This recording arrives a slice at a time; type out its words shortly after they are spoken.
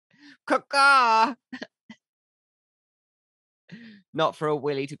Caw. Not for a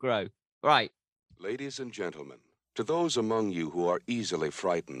willy to grow. Right. Ladies and gentlemen, to those among you who are easily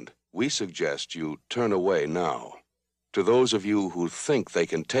frightened, we suggest you turn away now. To those of you who think they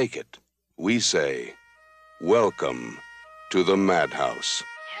can take it, we say, welcome to the madhouse.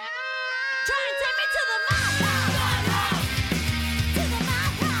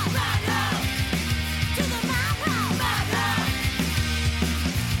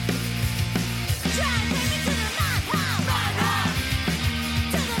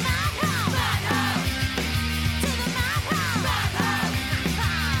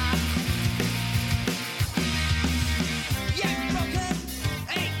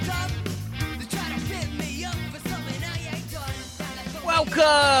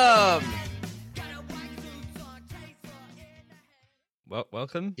 Welcome!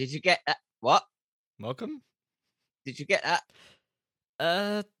 Welcome? Did you get that? What? Welcome? Did you get that?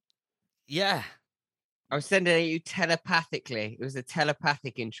 Yeah. I was sending it you telepathically. It was a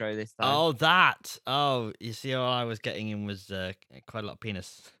telepathic intro this time. Oh, that. Oh, you see, all I was getting in was quite a lot of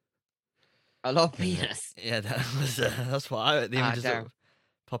penis. A lot of penis. Yeah, that's what the images that were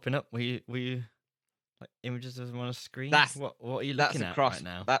popping up. Were you like images of them on a screen? What are you looking at right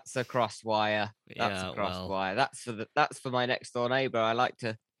now? That's a cross wire. That's a cross wire. That's for my next door neighbour. I like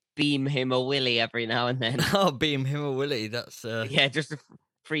to beam him a willy every now and then. Oh, beam him a willy. That's yeah, just to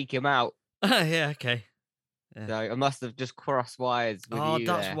freak him out. Yeah, okay. Yeah. So I must have just cross wires with you. Oh,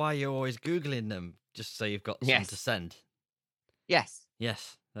 that's why you're always Googling them, just so you've got some to send. Yes.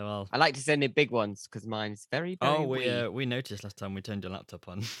 Yes. Well, I like to send in big ones because mine's very, very we noticed last time we turned your laptop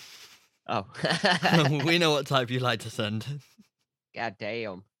on. Oh. We know what type you like to send. God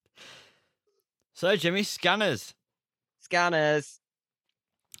damn. So, Jimmy, scanners. Scanners.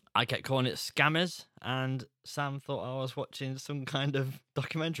 I kept calling it scammers, and Sam thought I was watching some kind of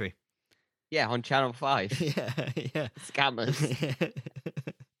documentary. Yeah, on Channel 5. Yeah. Scammers.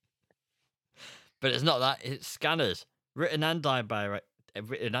 But it's not that, it's scanners. Written and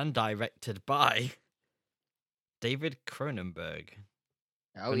directed by David Cronenberg.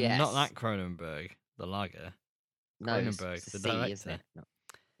 Oh, yes. Not that Cronenberg, the lager. No, Cronenberg, the director. Isn't it? No.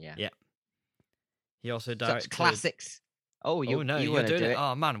 Yeah. Yeah. He also directed... Such classics. Oh, you're doing it.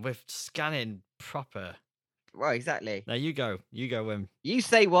 Oh, man, we're scanning proper. Well, exactly. Now you go. You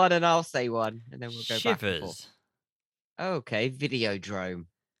say one and I'll say one, and then we'll go back and forth. Shivers. Okay, Videodrome.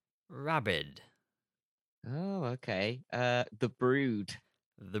 Rabid. Oh, okay. The Brood.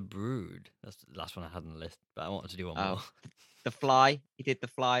 The Brood. That's the last one I had on the list, but I wanted to do one more. The Fly. He did The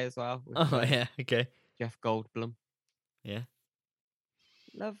Fly as well. Oh, yeah, okay. Jeff Goldblum. Yeah.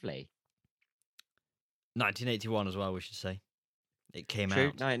 Lovely. 1981 as well, we should say. It came True,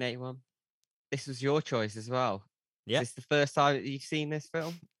 out. 1981. This was your choice as well. Yeah. Is this the first time that you've seen this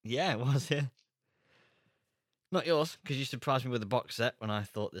film? Yeah, it was, yeah. Not yours, because you surprised me with the box set when I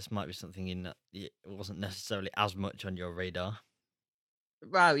thought this might be something it wasn't necessarily as much on your radar.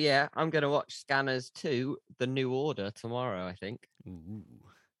 Well, yeah, I'm going to watch Scanners 2, The New Order, tomorrow, I think. Ooh.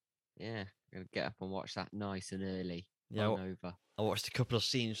 Yeah, I'm going to get up and watch that nice and early. Yeah, over. I watched a couple of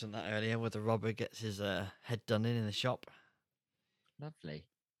scenes from that earlier where the robber gets his head done in the shop. Lovely.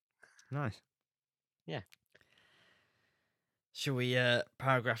 Nice. Yeah. Shall we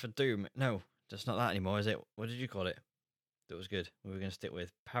paragraph of doom? No, that's not that anymore, is it? What did you call it? That was good. We were going to stick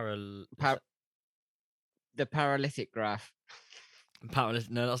with the paralytic graph.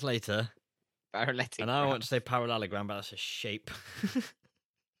 No, that's later. Paralytic. And I want to say parallelogram, but that's a shape.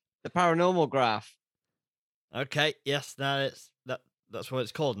 The paranormal graph. Okay, yes, that's what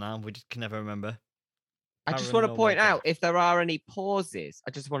it's called now. We just can never remember. I just want to point out if there are any pauses.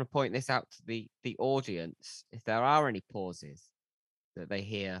 I just want to point this out to the audience. If there are any pauses that they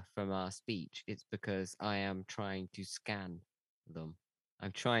hear from our speech, it's because I am trying to scan them.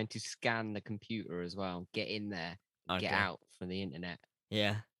 I'm trying to scan the computer as well. Get in there. Get out from the internet.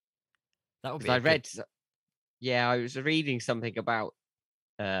 Yeah. That would be I was reading something about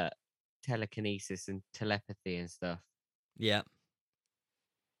telekinesis and telepathy and stuff. Yeah.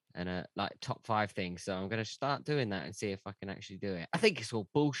 And like top 5 things. So I'm going to start doing that and see if I can actually do it. I think it's all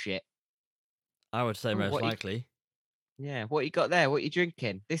bullshit. I would say most likely. Yeah. What you got there? What you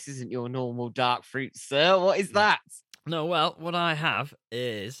drinking? This isn't your normal dark fruit, sir. What is that? No, well, what I have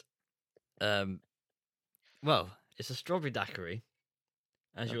is, it's a strawberry daiquiri,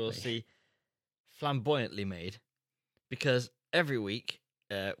 as Lovely. you will see, flamboyantly made, because every week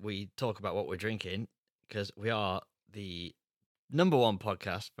we talk about what we're drinking, because we are the #1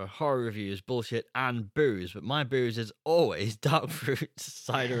 podcast for horror reviews, bullshit, and booze. But my booze is always dark fruit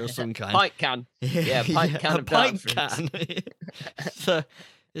cider of some kind. Pint can. Yeah, pint can of dark fruit. So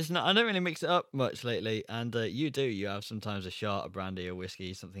It's not. I don't really mix it up much lately, and you do. You have sometimes a shot, a brandy, a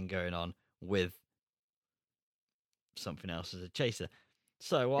whiskey, something going on with something else as a chaser.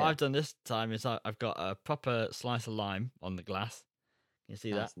 So what Yeah. I've done this time is I've got a proper slice of lime on the glass. You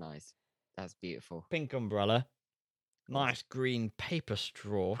see that? That's nice. That's beautiful. Pink umbrella. Course. Nice green paper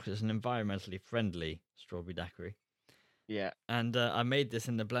straw. 'Cause it's an environmentally friendly strawberry daiquiri. Yeah. And I made this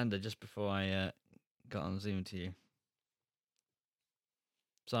in the blender just before I got on Zoom to you.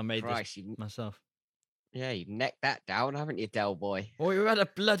 So I made Christ, this myself. Yeah, you've necked that down, haven't you, Del Boy? Well, we had a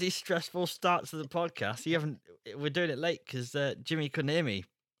bloody stressful start to the podcast. We're doing it late because Jimmy couldn't hear me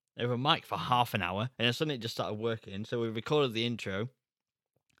over mic for half an hour, and then suddenly it just started working. So we recorded the intro,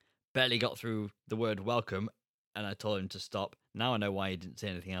 barely got through the word welcome, and I told him to stop. Now I know why he didn't say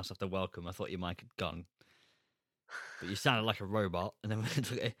anything else after welcome. I thought your mic had gone, but you sounded like a robot. And then we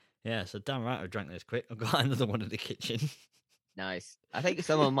took it. Yeah, so damn right I drank this quick. I've got another one in the kitchen. Nice. I think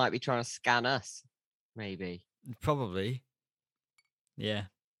someone might be trying to scan us. Maybe. Probably. Yeah.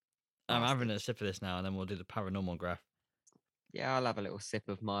 I'm having Bastard. a sip of this now, and then we'll do the paranormal graph. Yeah, I'll have a little sip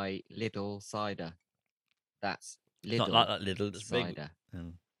of my Lidl cider. That's Lidl It's not like that little, it's big. cider.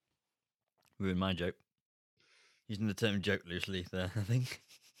 Ruined my joke. Using the term joke loosely there, I think.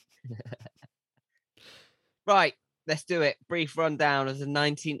 Right, let's do it. Brief rundown of the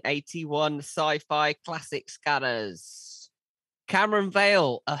 1981 sci-fi classic Scanners. Cameron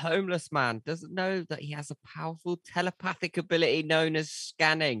Vale, a homeless man, doesn't know that he has a powerful telepathic ability known as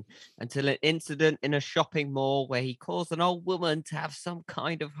scanning until an incident in a shopping mall where he caused an old woman to have some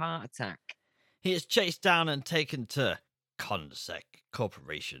kind of heart attack. He is chased down and taken to Consec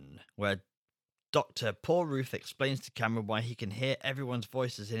Corporation, where Dr. Paul Ruth explains to Cameron why he can hear everyone's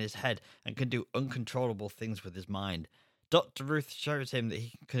voices in his head and can do uncontrollable things with his mind. Dr. Ruth shows him that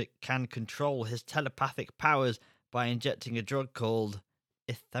he can control his telepathic powers by injecting a drug called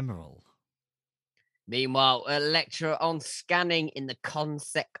ephemeral. Meanwhile, a lecturer on scanning in the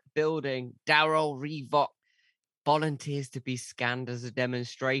Consec building, Daryl Revock, volunteers to be scanned as a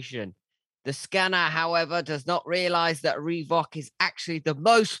demonstration. The scanner, however, does not realize that Revock is actually the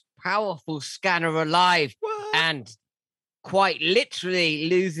most powerful scanner alive and quite literally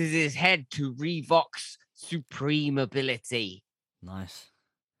loses his head to Revock's supreme ability. Nice.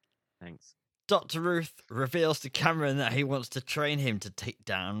 Thanks. Dr. Ruth reveals to Cameron that he wants to train him to take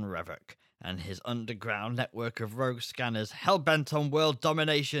down Revok and his underground network of rogue scanners hell-bent on world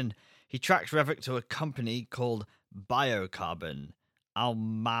domination. He tracks Revok to a company called Biocarbon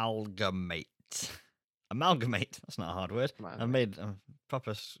Amalgamate. Amalgamate? That's not a hard word. I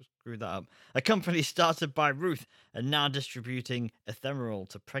proper screwed that up. A company started by Ruth and now distributing ephemeral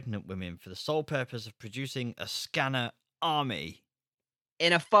to pregnant women for the sole purpose of producing a scanner army.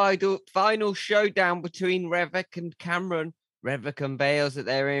 In a final showdown between Revok and Cameron, Revok unveils that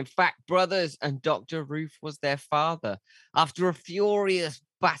they're in fact brothers and Dr. Ruth was their father. After a furious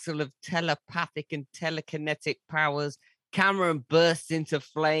battle of telepathic and telekinetic powers, Cameron bursts into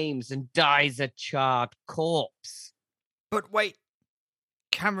flames and dies a charred corpse. But wait,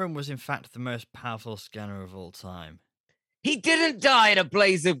 Cameron was in fact the most powerful scanner of all time. He didn't die in a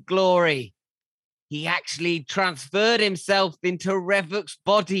blaze of glory. He actually transferred himself into Revok's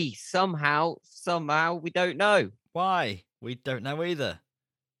body somehow, we don't know. Why? We don't know either.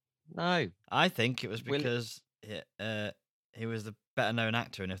 No. I think it was because he was the better known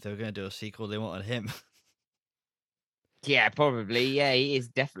actor, and if they were going to do a sequel, they wanted him. Yeah, probably. Yeah, he is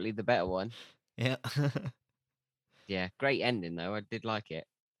definitely the better one. Yeah. Yeah, great ending, though. I did like it.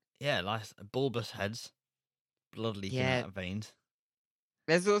 Yeah, nice. Bulbous heads, blood leaking out of veins.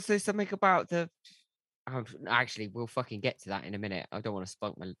 There's also something about the... actually, we'll fucking get to that in a minute. I don't want to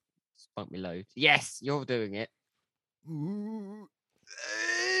spunk me load. Yes, you're doing it.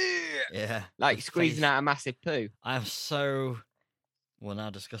 Yeah. Like squeezing out a massive poo. I'm so... Well, now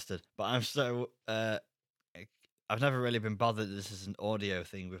disgusted. But I'm so... I've never really been bothered that this is an audio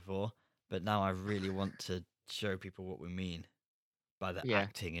thing before, but now I really want to show people what we mean by the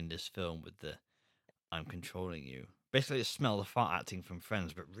acting in this film with the I'm controlling you. Basically, it's smell the fart acting from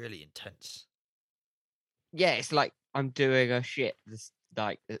Friends, but really intense. Yeah, it's like I'm doing a shit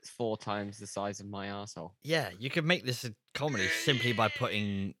it's 4 times the size of my arsehole. Yeah, you could make this a comedy simply by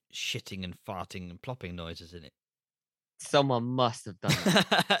putting shitting and farting and plopping noises in it. Someone must have done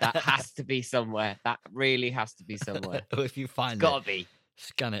that. That has to be somewhere. That really has to be somewhere. If you find it's gotta be.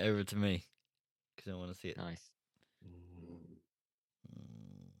 Scan it over to me because I want to see it. Nice.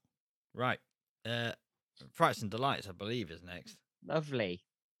 Right. Frights and Delights, I believe, is next. Lovely.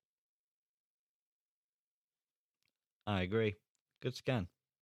 I agree. Good scan.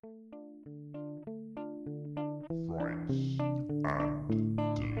 Frights and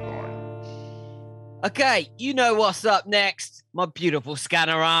Okay, you know what's up next, my beautiful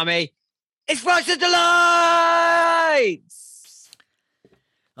scanner army. It's Rise of the Lights!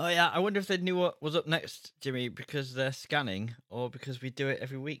 Oh, yeah. I wonder if they knew what was up next, Jimmy, because they're scanning or because we do it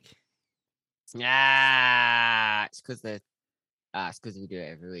every week. It's because we do it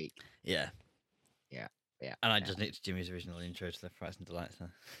every week. Yeah. Yeah. And I just nicked Jimmy's original intro to the Frights and Delights. Huh?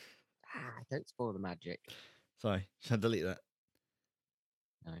 Don't spoil the magic. Sorry, should I delete that?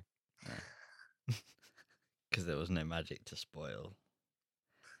 No. Because there was no magic to spoil.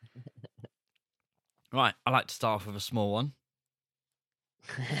 Right, I like to start off with a small one.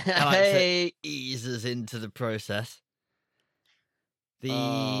 I like to ease us into the process.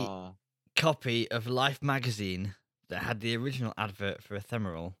 The copy of Life magazine that had the original advert for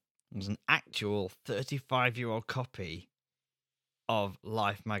Ephemeral was an actual 35-year-old copy of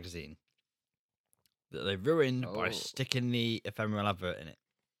Life magazine that they ruined by sticking the Ephemeral advert in it.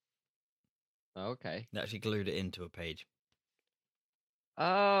 Okay. They actually glued it into a page.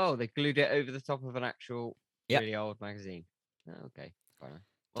 Oh, they glued it over the top of an actual really old magazine. Oh, okay. Fine.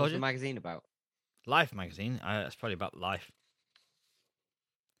 What was the magazine about? Life magazine? It's probably about life.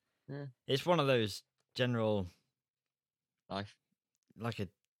 Yeah. It's one of those general... Life. Like a...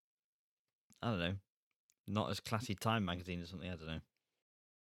 I don't know. Not as classy Time magazine or something, I don't know.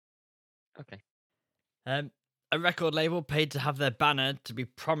 Okay. A record label paid to have their banner to be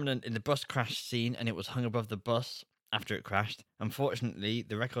prominent in the bus crash scene, and it was hung above the bus after it crashed. Unfortunately,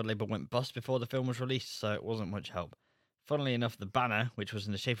 the record label went bust before the film was released, so it wasn't much help. Funnily enough, the banner, which was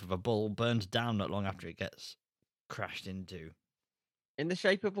in the shape of a bull, burns down not long after it gets crashed into. In the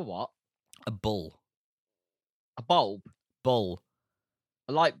shape of a what? A bull. A bulb? Bull.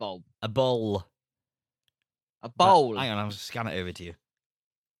 A light bulb? A bull. A bowl? Hang on, I'll scan it over to you.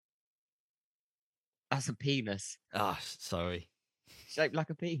 That's a penis. Ah, sorry. Shaped like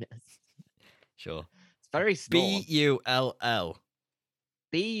a penis. Sure. It's very small. B-U-L-L.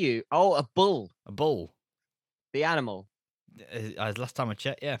 B-U? Oh, a bull. A bull. The animal. Last time I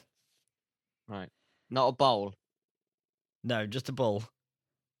checked, yeah. Right. Not a bowl. No, just a bull.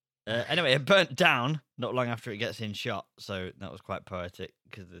 Anyway, it burnt down not long after it gets in shot, so that was quite poetic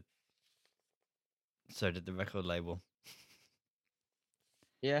because so did the record label.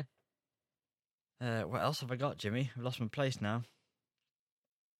 Yeah. What else have I got, Jimmy? I've lost my place now.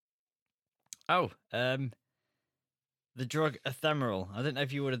 Oh, the drug Ephemeral. I don't know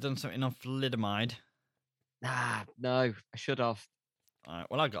if you would have done something on thalidomide. No, I should have. All right,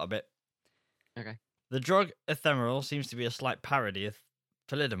 well, I got a bit. Okay. The drug Ephemeral seems to be a slight parody of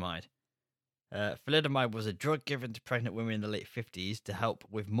thalidomide. Thalidomide was a drug given to pregnant women in the late 50s to help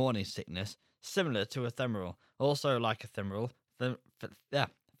with morning sickness, similar to Ephemeral. Also like Ephemeral,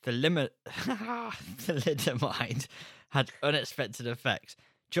 thalidomide had unexpected effects.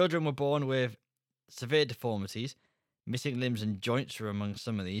 Children were born with severe deformities. Missing limbs and joints were among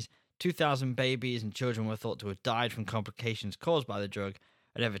some of these. 2,000 babies and children were thought to have died from complications caused by the drug,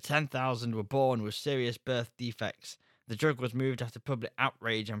 and over 10,000 were born with serious birth defects. The drug was moved after public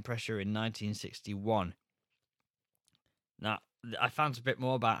outrage and pressure in 1961. Now, I found a bit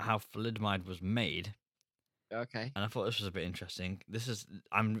more about how thalidomide was made. Okay. And I thought this was a bit interesting.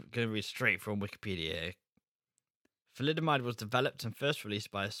 I'm going to read straight from Wikipedia here. Thalidomide was developed and first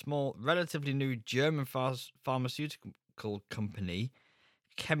released by a small, relatively new German pharmaceutical company,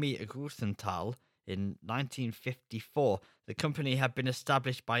 Chemie Gruthenthal, in 1954. The company had been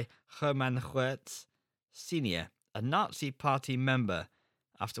established by Hermann Hertz Sr., a Nazi Party member,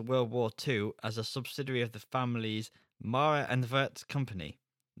 after World War II as a subsidiary of the family's Maurer and Wirth company.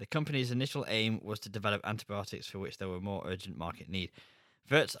 The company's initial aim was to develop antibiotics for which there were more urgent market need.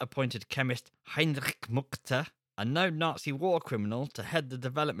 Wirth appointed chemist Heinrich Muchter, a known Nazi war criminal, to head the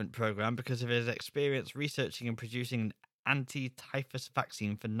development program because of his experience researching and producing an anti-typhus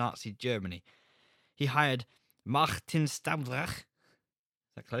vaccine for Nazi Germany. He hired Martin Staudrach, is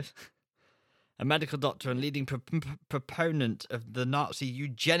that close? A medical doctor and leading proponent of the Nazi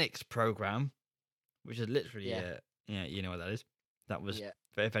eugenics program, which is literally, you know what that is. That was,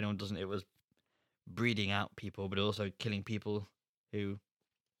 if anyone doesn't, it was breeding out people, but also killing people who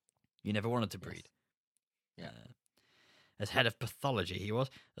you never wanted to breed. Yeah. As head of pathology, he was,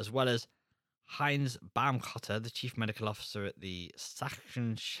 as well as Heinz Baumkotter, the chief medical officer at the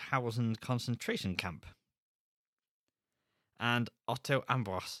Sachsenhausen concentration camp, and Otto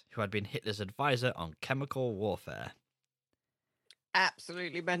Ambros, who had been Hitler's advisor on chemical warfare.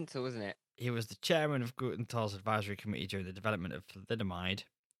 Absolutely mental, isn't it? He was the chairman of Grutenthal's advisory committee during the development of thalidomide.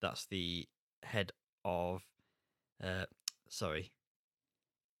 That's the head of...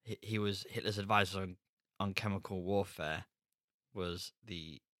 He was Hitler's advisor on chemical warfare, was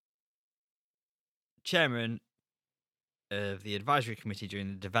the chairman of the advisory committee during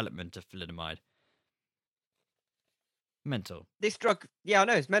the development of thalidomide. Mental. This drug, yeah, I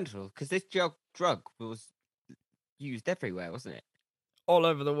know it's mental because this drug was used everywhere, wasn't it? All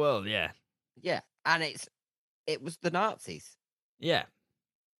over the world, yeah. Yeah, and it was the Nazis Yeah.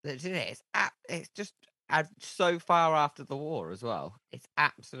 that did it. It's just so far after the war as well. It's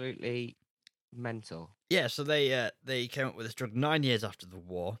absolutely mental. Yeah, so they came up with this drug 9 years after the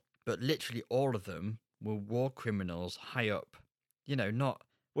war, but literally all of them were war criminals high up. You know,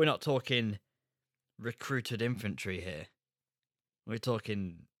 we're not talking recruited infantry here. We're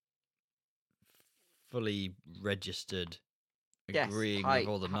talking fully registered, Yes, agreeing with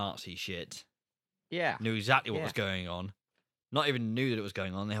all the Nazi shit. Yeah. Knew exactly what was going on. Not even knew that it was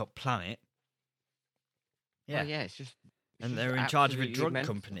going on. They helped plan it. Yeah. Oh, yeah, it's just. And they're in charge of a drug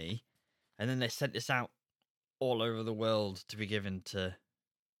company. And then they sent this out all over the world to be given to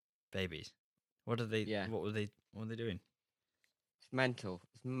babies. What were they doing? It's mental.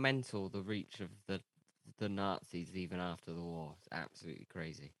 It's mental, the reach of the Nazis even after the war. It's absolutely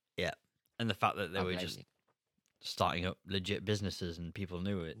crazy. Yeah. And the fact that they were just starting up legit businesses and people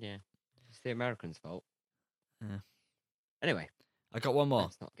knew it. Yeah. It's the Americans' fault. Yeah. Anyway. I got one more.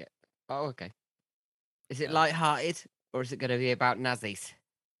 Let's not get... Oh, okay. Is it light-hearted or is it going to be about Nazis?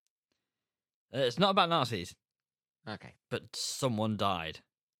 It's not about Nazis. Okay. But someone died.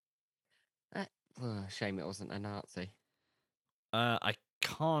 Shame it wasn't a Nazi. I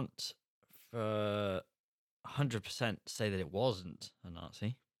can't for 100% say that it wasn't a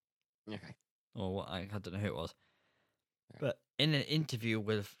Nazi. Okay. Or what? I don't know who it was. But in an interview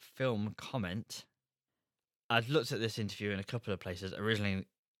with Film Comment, I've looked at this interview in a couple of places, originally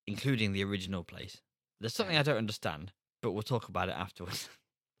including the original place. There's something I don't understand, but we'll talk about it afterwards.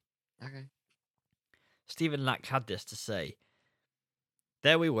 Okay. Stephen Lack had this to say.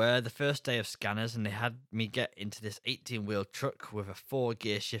 There we were, the first day of scanners, and they had me get into this 18-wheel truck with a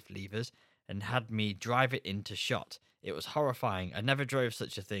 4-gear shift levers and had me drive it into shot. It was horrifying. I never drove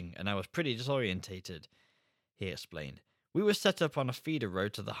such a thing, and I was pretty disorientated, he explained. We were set up on a feeder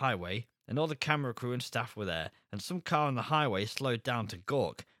road to the highway, and all the camera crew and staff were there, and some car on the highway slowed down to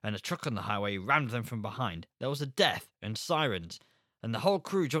gawk, and a truck on the highway rammed them from behind. There was a death and sirens, and the whole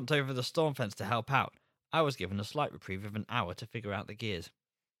crew jumped over the storm fence to help out. I was given a slight reprieve of an hour to figure out the gears.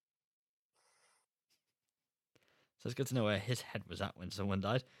 So it's good to know where his head was at when someone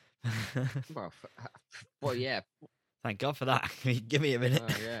died. Well, yeah. Thank God for that. Give me a minute.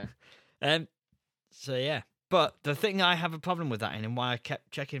 Oh, yeah. So, yeah. But the thing I have a problem with that and why I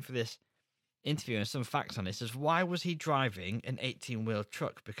kept checking for this interview and some facts on this is why was he driving an 18-wheel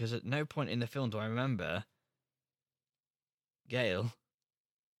truck? Because at no point in the film do I remember Gale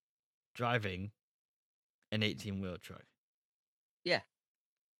driving an 18-wheel truck. Yeah.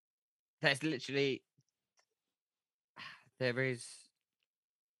 That's literally... There is...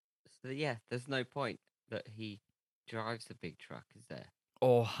 So, yeah, there's no point that he drives a big truck, is there?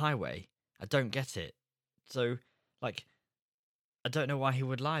 Or highway. I don't get it. So, like, I don't know why he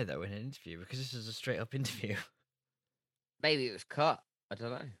would lie, though, in an interview, because this is a straight-up interview. Maybe it was cut. I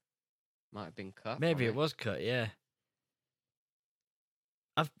don't know. Might have been cut. Maybe it was cut, yeah.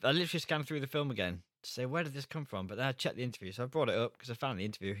 I literally scanned through the film again to say, where did this come from? But then I checked the interview, so I brought it up because I found the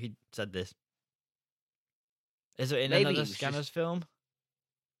interview. He said this. Is it in another Scanners film?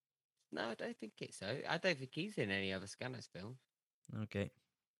 No, I don't think it's so. I don't think he's in any other Scanners film. Okay.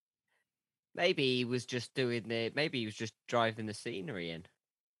 Maybe he was just maybe he was just driving the scenery in.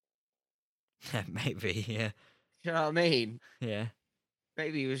 Maybe, yeah. You know what I mean? Yeah.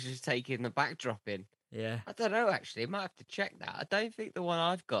 Maybe he was just taking the backdrop in. Yeah. I don't know, actually. I might have to check that. I don't think the one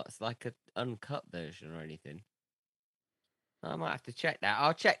I've got is like an uncut version or anything. I might have to check that.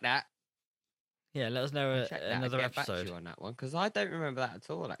 I'll check that. Yeah, let us know another get back episode to you on that one, because I don't remember that at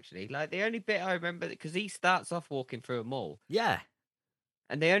all, actually. Like, the only bit I remember, because he starts off walking through a mall. Yeah.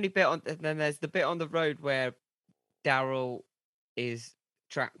 And the only bit and then there's the bit on the road where Daryl is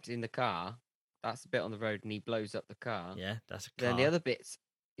trapped in the car. That's the bit on the road, and he blows up the car. Yeah, that's a car. Then the other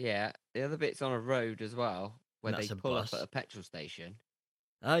bit's on a road as well, where they pull up at a petrol station.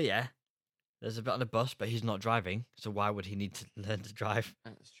 Oh yeah, there's a bit on a bus, but he's not driving, so why would he need to learn to drive?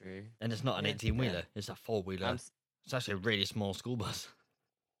 That's true. And it's not an 18-wheeler; it's a 4-wheeler. It's actually a really small school bus.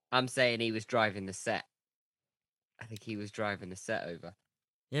 I'm saying he was driving the set. I think he was driving the set over.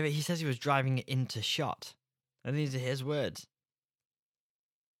 Yeah, but he says he was driving it into shot. And these are his words.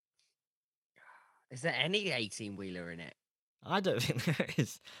 Is there any 18-wheeler in it? I don't think there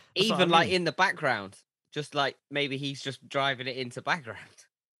is. Even like in the background. Just like maybe he's just driving it into background.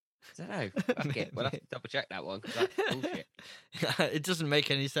 I don't know. Fuck it. We'll have to double check that one, because that's bullshit. It doesn't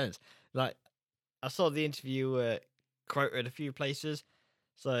make any sense. Like, I saw the interview quoted a few places.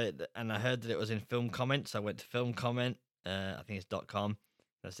 So, and I heard that it was in Film Comment. So I went to Film Comment. I think it's .com.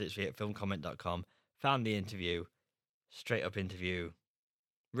 That's literally at filmcomment.com. Found the interview, straight up interview,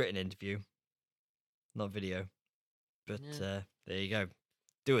 written interview, not video. But there you go.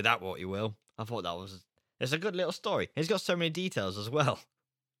 Do with that what you will. I thought it's a good little story. It's got so many details as well.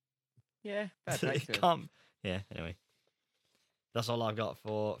 Yeah, fair play to him. Can't. Yeah. Anyway, that's all I've got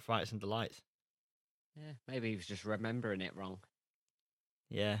for Frights and Delights. Yeah, maybe he was just remembering it wrong.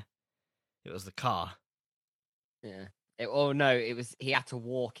 Yeah, it was the car. Yeah. Oh no, it was. He had to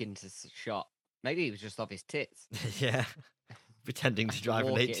walk into shot. Maybe he was just off his tits. Yeah, pretending to drive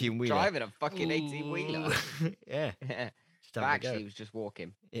an 18-wheeler. Driving a fucking 18-wheeler. Yeah. Actually, he was just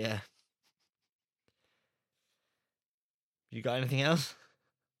walking. Yeah. You got anything else?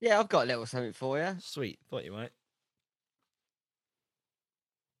 Yeah, I've got a little something for you. Sweet. Thought you might.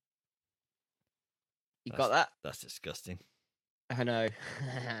 Got that? That's disgusting. I know.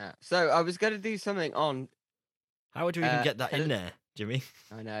 So I was going to do something on. How would you even get that in there, Jimmy?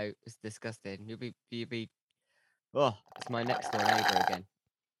 I know, it's disgusting. You'll be. Oh, it's my next door neighbour again.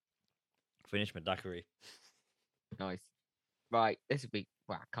 Finish my daiquiri. Nice. Right, this will be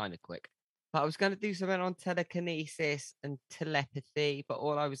kind of quick. But I was going to do something on telekinesis and telepathy, but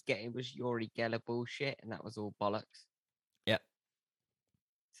all I was getting was Yuri Geller bullshit, and that was all bollocks. Yep.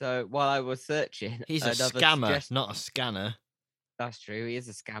 So while I was searching, he's a scammer, not a scanner. That's true. He is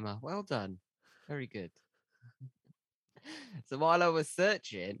a scammer. Well done. Very good. So while I was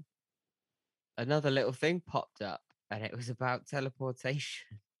searching, another little thing popped up, and it was about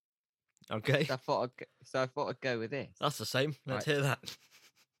teleportation. Okay. So I thought I'd go with this. That's the same. Let's hear that.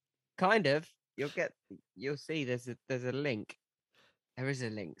 Kind of. You'll see. There's a link. There is a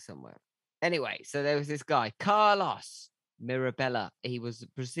link somewhere. Anyway, so there was this guy, Carlos Mirabella. He was a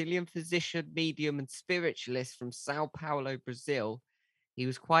Brazilian physician, medium, and spiritualist from Sao Paulo, Brazil. He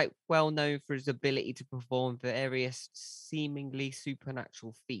was quite well known for his ability to perform various seemingly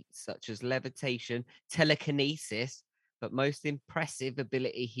supernatural feats, such as levitation, telekinesis, but most impressive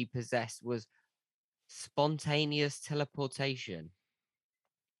ability he possessed was spontaneous teleportation.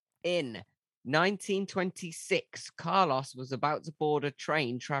 In 1926, Carlos was about to board a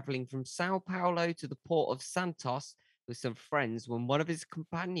train traveling from Sao Paulo to the port of Santos with some friends when one of his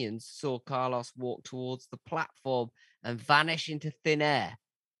companions saw Carlos walk towards the platform and vanish into thin air.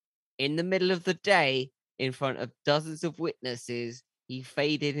 In the middle of the day, in front of dozens of witnesses, he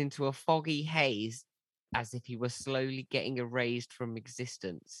faded into a foggy haze as if he were slowly getting erased from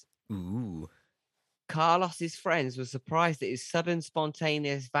existence. Ooh. Carlos's friends were surprised at his sudden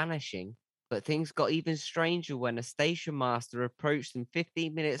spontaneous vanishing, but things got even stranger when a station master approached them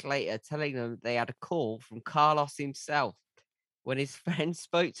 15 minutes later, telling them they had a call from Carlos himself. When his friend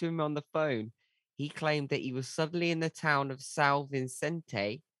spoke to him on the phone, he claimed that he was suddenly in the town of São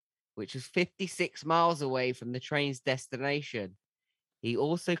Vicente, which was 56 miles away from the train's destination. He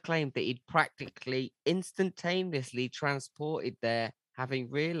also claimed that he'd practically instantaneously transported there, having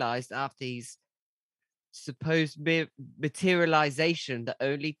realized after his supposed materialization that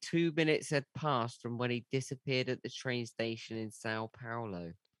only 2 minutes had passed from when he disappeared at the train station in Sao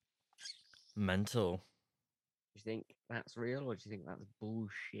Paulo. Mental. Do you think that's real, or do you think that's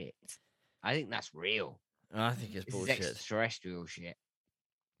bullshit? I think that's real. I think it's bullshit. This is extraterrestrial shit.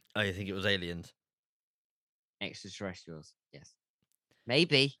 Oh, you think it was aliens? Extraterrestrials, yes.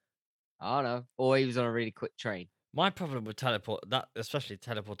 Maybe. I don't know. Or he was on a really quick train. My problem with especially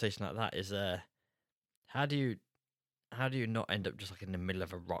teleportation like that, is how do you not end up just like in the middle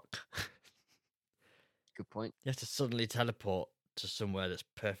of a rock? Good point. You have to suddenly teleport to somewhere that's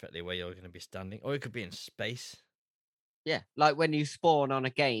perfectly where you're going to be standing, or it could be in space. Yeah, like when you spawn on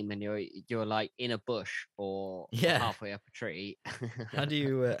a game and you're like in a bush or halfway up a tree. How do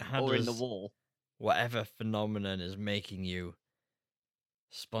you? Or in the wall. Whatever phenomenon is making you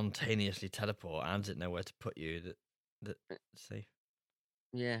spontaneously teleport, and doesn't know where to put you. That safe.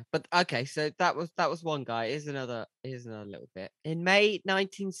 Yeah, but okay, so that was one guy. Here's another little bit. In May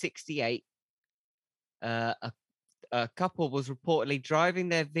 1968, a couple was reportedly driving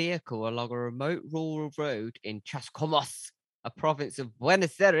their vehicle along a remote rural road in Chascomús, a province of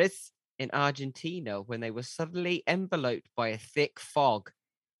Buenos Aires in Argentina, when they were suddenly enveloped by a thick fog.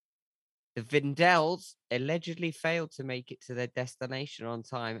 The Vindels allegedly failed to make it to their destination on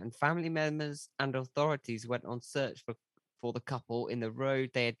time, and family members and authorities went on search for the couple in the road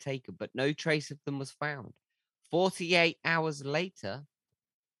they had taken, but no trace of them was found. 48 hours later,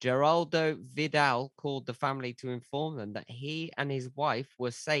 Geraldo Vidal called the family to inform them that he and his wife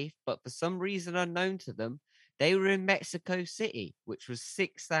were safe, but for some reason unknown to them, they were in Mexico City, which was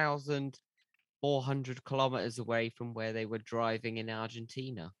 6,000 400 kilometers away from where they were driving in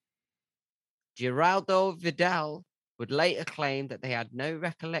Argentina. Geraldo Vidal would later claim that they had no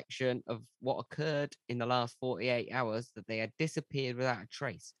recollection of what occurred in the last 48 hours, that they had disappeared without a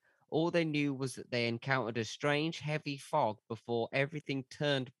trace. All they knew was that they encountered a strange, heavy fog before everything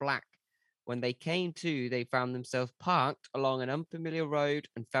turned black. When they came to, they found themselves parked along an unfamiliar road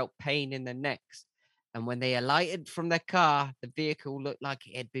and felt pain in their necks. And when they alighted from their car, the vehicle looked like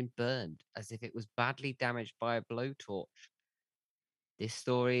it had been burned, as if it was badly damaged by a blowtorch. This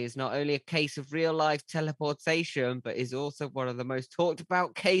story is not only a case of real life teleportation, but is also one of the most talked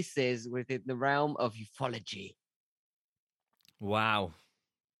about cases within the realm of ufology. Wow.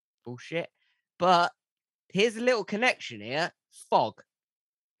 Bullshit. But here's a little connection here. Fog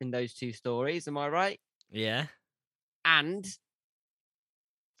in those two stories, am I right? Yeah. And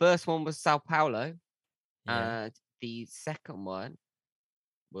first one was Sao Paulo, Yeah. and the second one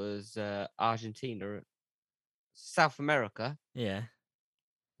was Argentina, South America. Yeah.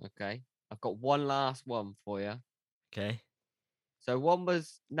 Okay. I've got one last one for you. Okay. So one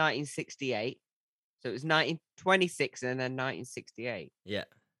was 1968. So it was 1926 and then 1968. Yeah.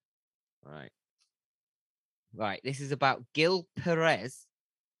 Right. Right. This is about Gil Perez,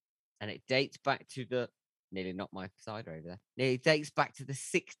 and it dates back to the nearly not my cider over there. It dates back to the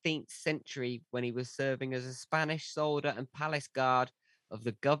 16th century when he was serving as a Spanish soldier and palace guard of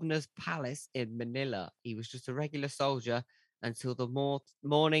the governor's palace in Manila. He was just a regular soldier until the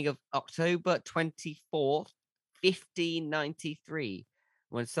morning of October 24th, 1593,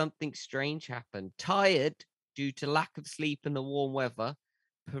 when something strange happened. Tired due to lack of sleep and the warm weather,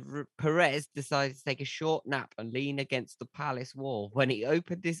 Perez decided to take a short nap and lean against the palace wall. When he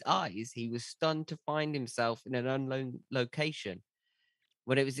opened his eyes, he was stunned to find himself in an unknown location.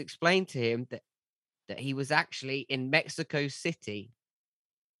 When it was explained to him that he was actually in Mexico City,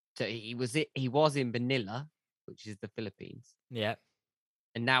 so he was in Manila, which is the Philippines, Yeah.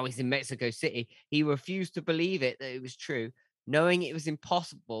 and now he's in Mexico City. He refused to believe it that it was true, knowing it was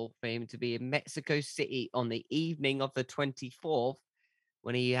impossible for him to be in Mexico City on the evening of the 24th,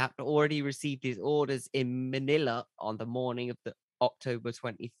 when he had already received his orders in Manila on the morning of the October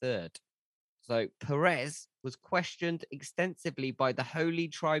 23rd. So Perez was questioned extensively by the Holy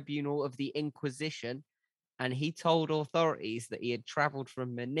Tribunal of the Inquisition, and he told authorities that he had traveled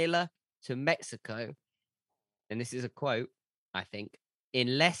from Manila to Mexico, and this is a quote, I think,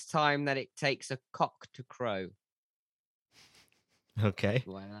 in less time than it takes a cock to crow. Okay.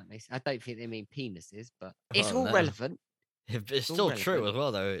 Well, that makes, I don't think they mean penises, but it's Well, all no. relevant. It's all still true relevant. as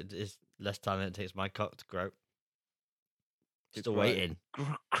well, though. It's less time than it takes my cock to grow. To Still grow. waiting.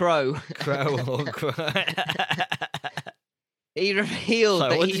 Crow. Crow or crow. He revealed Sorry,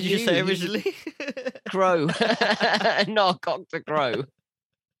 that what he did you knew say he was originally? crow, not a cock to crow.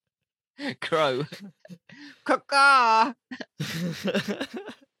 Crow. Caw.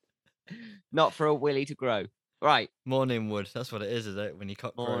 Not for a willy to grow. Right. Morning wood. That's what it is it? When your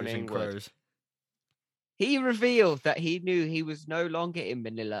cock grows and Morning wood. crows. He revealed that he knew he was no longer in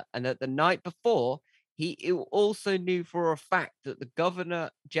Manila, and that the night before, he also knew for a fact that the Governor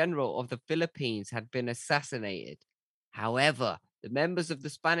General of the Philippines had been assassinated. However, the members of the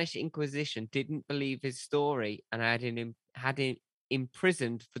Spanish Inquisition didn't believe his story and had him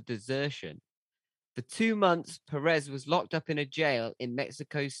imprisoned for desertion. For 2 months, Perez was locked up in a jail in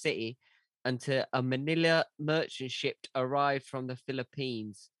Mexico City until a Manila merchant ship arrived from the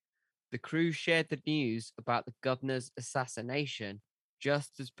Philippines. The crew shared the news about the governor's assassination,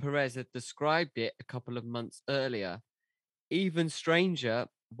 just as Perez had described it a couple of months earlier. Even stranger,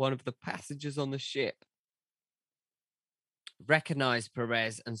 one of the passengers on the ship recognized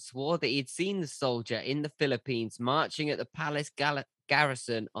Perez and swore that he had seen the soldier in the Philippines marching at the palace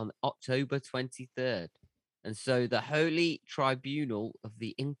garrison on October 23rd. And so the Holy Tribunal of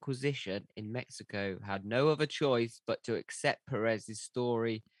the Inquisition in Mexico had no other choice but to accept Perez's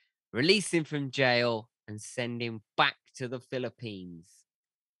story, release him from jail, and send him back to the Philippines.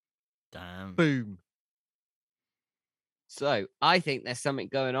 Damn. Boom. So I think there's something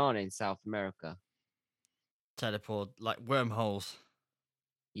going on in South America. Teleport, like wormholes.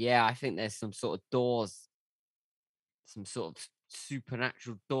 Yeah, I think there's some sort of doors, some sort of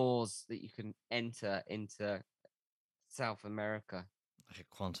supernatural doors that you can enter into South America. Like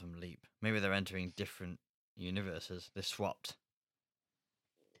a quantum leap. Maybe they're entering different universes. They're swapped.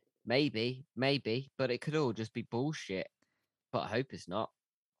 Maybe, but it could all just be bullshit. But I hope it's not.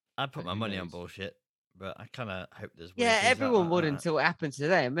 I'd put But my who money on knows? bullshit, but I kind of hope there's weird Yeah, things. everyone would until it happened to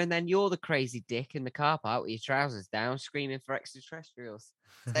them, and then you're the crazy dick in the car park with your trousers down, screaming for extraterrestrials.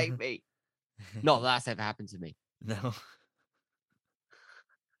 Save me. Not that that's ever happened to me. No.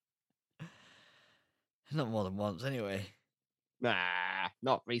 Not more than once, anyway. Nah,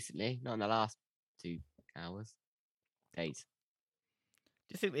 not recently. Not in the last 2 hours. Days.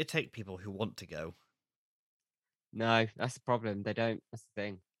 Do you think they take people who want to go? No, that's the problem. They don't. That's the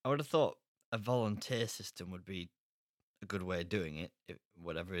thing. I would have thought a volunteer system would be a good way of doing it,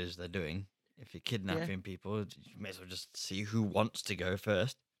 whatever it is they're doing. If you're kidnapping people, you may as well just see who wants to go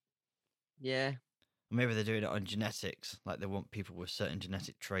first. Yeah. Or maybe they're doing it on genetics, like they want people with certain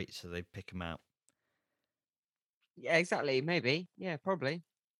genetic traits, so they pick them out. Yeah, exactly. Maybe. Yeah, probably.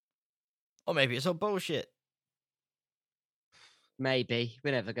 Or maybe it's all bullshit. Maybe.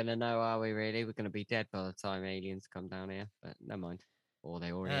 We're never going to know, are we, really? We're going to be dead by the time aliens come down here. But never mind. Or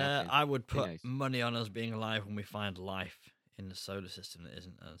they already have been. I would Who put knows? money on us being alive when we find life in the solar system that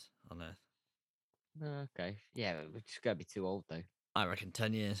isn't us on Earth. Okay. Yeah, we're just going to be too old, though. I reckon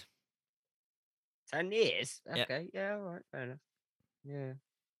 10 years. 10 years? Yep. Okay. Yeah, all right. Fair enough. Yeah.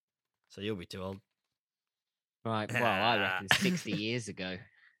 So you'll be too old. Right. Well, I reckon 60 years ago.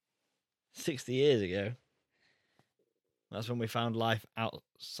 60 years ago. That's when we found life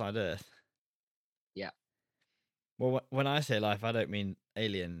outside Earth. Yeah. Well, when I say life, I don't mean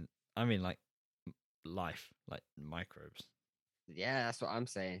alien. I mean like life, like microbes. Yeah, that's what I'm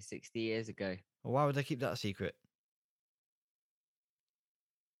saying. 60 years ago. Well, why would they keep that a secret?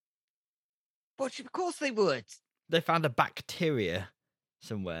 But of course they would. They found a bacteria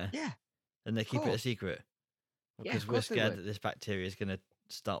somewhere. Yeah. And they keep it a course. secret. Yeah, Because of we're course they scared would. that this bacteria is going to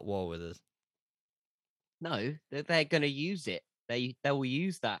start war with us. No, they're going to use it. They will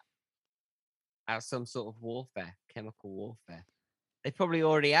use that as some sort of warfare, chemical warfare. They probably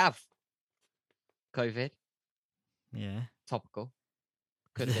already have COVID. Yeah. Topical.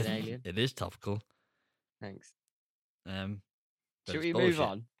 Could have been alien. It is topical. Thanks. But Should it's we bullshit. move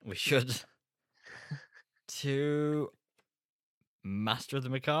on? We should. To Master of the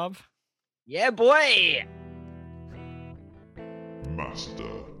Macabre. Yeah, boy. Master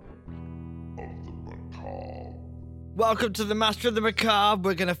of the Macabre. Welcome to the Master of the Macabre.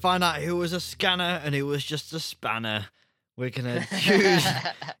 We're going to find out who was a scanner and who was just a spanner. We're going to choose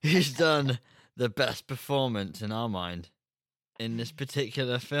who's done the best performance in our mind in this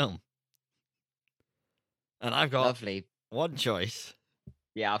particular film. And I've got Lovely. one choice.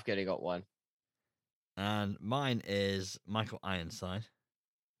 Yeah, I've only got one. And mine is Michael Ironside.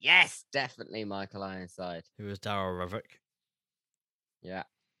 Yes, definitely Michael Ironside. Who was Darryl Revok. Yeah.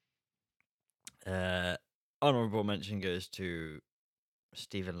 Honorable mention goes to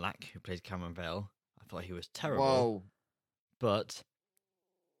Stephen Lack, who played Cameron Vale. I thought he was terrible. Whoa. But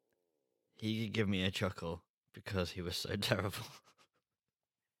he could give me a chuckle because he was so terrible.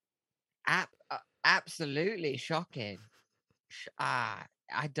 Absolutely shocking. I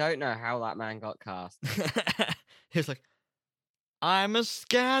don't know how that man got cast. He was like, I'm a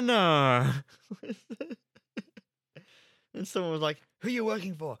scanner. And someone was like, who are you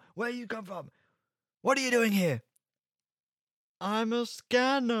working for? Where you come from? What are you doing here? I'm a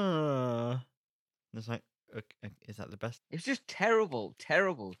scanner. And it's like, okay, is that the best? It's just terrible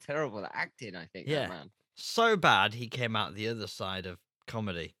acting, I think, Yeah. that man. So bad, he came out the other side of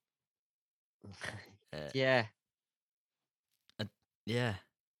comedy. Yeah. Yeah.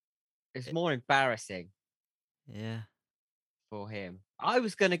 It's more embarrassing Yeah. for him. I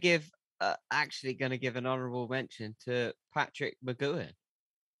was going to give, an honourable mention to Patrick McGowan,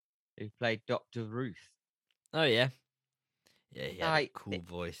 who played Dr. Ruth. Oh, yeah. Yeah, he had a Like, cool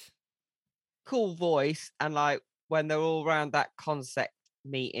voice. Cool voice, and like when they're all around that concept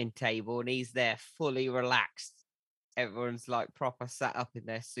meeting table and he's there fully relaxed, everyone's like proper sat up in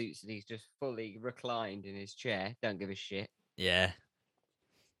their suits and he's just fully reclined in his chair, don't give a shit. Yeah.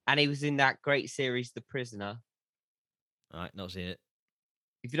 And he was in that great series The Prisoner. All right, not seen it.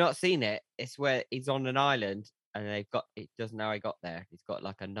 If you've not seen it, it's where he's on an island and it doesn't know how he got there. He's got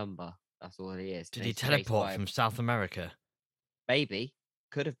like a number, that's all he is. Did he teleport from South America? Maybe,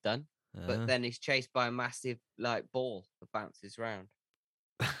 could have done. But then he's chased by a massive like ball that bounces around.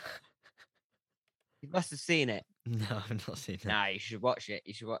 You must have seen it. No, I've not seen it. Nah, you should watch it.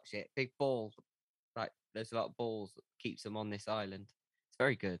 Big balls. Like there's a lot of balls that keeps them on this island. It's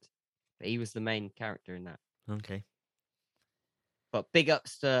very good. But he was the main character in that. Okay. But big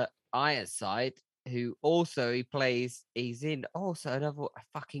ups to Ironside, who also he's in also another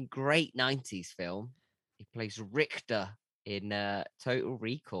fucking great 90s film. He plays Richter in Total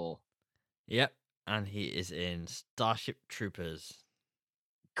Recall. Yep. And he is in Starship Troopers.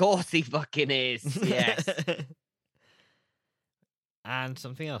 Of course he fucking is. Yes. And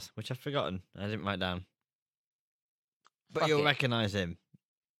something else, which I've forgotten. I didn't write down. But Fuck you'll it. recognise him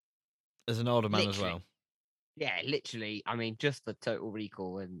as an older man as well. Yeah, literally. I mean, just for Total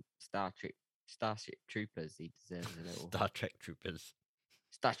Recall and Starship Troopers. He deserves a little Star Trek Troopers.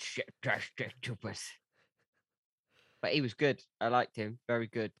 Starship Troopers. But he was good. I liked him. Very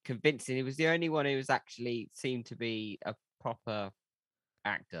good. Convincing. He was the only one who was actually seemed to be a proper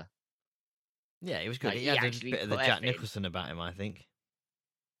actor. Yeah, he was good. Like, he he had a actually bit of the put Jack effort in. Nicholson about him, I think.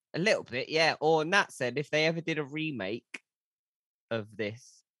 A little bit, yeah. Or Nat said if they ever did a remake of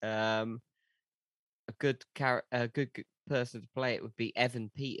this, a good person to play it would be Evan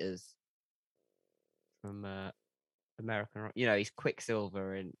Peters from American. You know, he's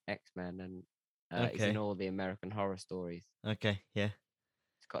Quicksilver in X-Men, and he's in Okay. all the American Horror Stories. Okay, yeah.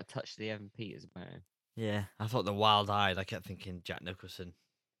 It's got a touch of the Evan Peters about him. Yeah, I thought the wild-eyed. I kept thinking Jack Nicholson.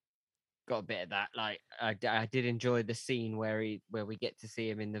 Got a bit of that. Like I did enjoy the scene where we get to see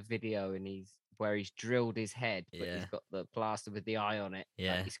him in the video, and he's drilled his head, but Yeah. he's got the plaster with the eye on it.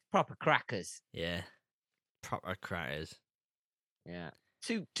 Yeah. Like, he's proper crackers. Yeah. Proper crackers. Yeah.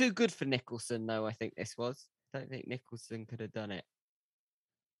 Too good for Nicholson, though. I think this was. I don't think Nicholson could have done it.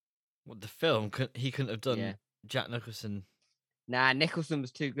 What, the film? He couldn't have done Yeah. Jack Nicholson. Nah, Nicholson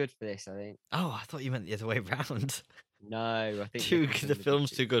was too good for this, I think. Oh, I thought you meant the other way round. No, I think The film's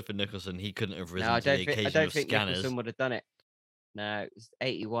too good for Nicholson. He couldn't have risen No, to the occasion I don't of think Scanners. Nicholson would have done it. No, it's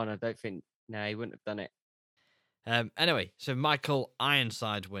 81. I don't think. No, he wouldn't have done it. Anyway, so Michael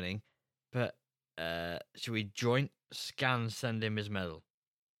Ironside winning, but should we joint Scan send him his medal?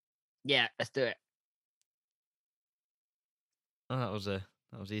 Yeah, let's do it. Oh, that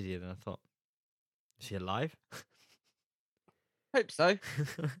was easier than I thought. Is he alive? Hope so.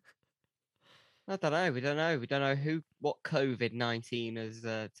 I don't know. We don't know. We don't know what COVID-19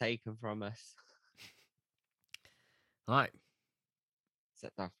 has taken from us. All right,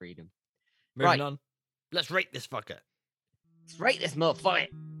 Except our freedom. moving on. Let's rate this fucker. Let's rate this motherfucker.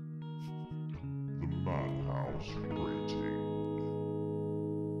 The Madhouse Rating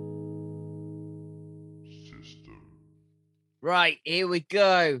System. Right, here we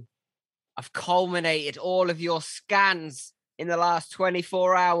go. I've culminated all of your scans in the last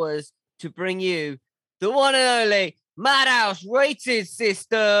 24 hours to bring you the one and only Madhouse Rated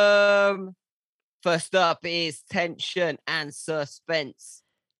System. First up is tension and suspense.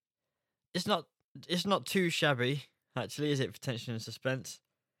 It's not too shabby, actually, is it, for tension and suspense?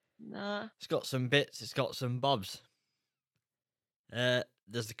 Nah. It's got some bits, it's got some bobs. There's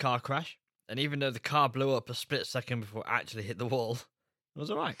the car crash, and even though the car blew up a split second before it actually hit the wall, it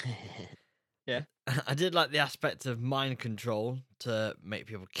was alright. Yeah. I did like the aspect of mind control to make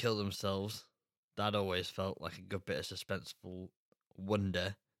people kill themselves. That always felt like a good bit of suspenseful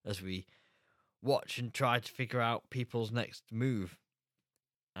wonder as we watch and try to figure out people's next move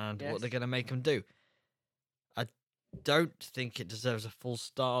and what they're going to make them do. I don't think it deserves a full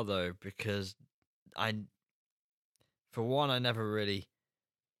star, though, because for one, I never really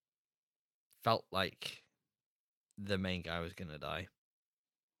felt like the main guy was going to die.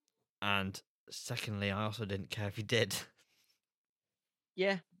 And secondly, I also didn't care if he did.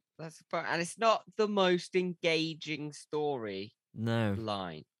 Yeah, that's fine. And it's not the most engaging story No.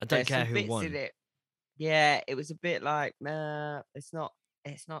 line. I don't There's care some who bits won. in it. Yeah, it was a bit like, nah, it's not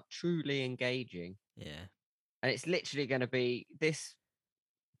truly engaging. Yeah. And it's literally going to be this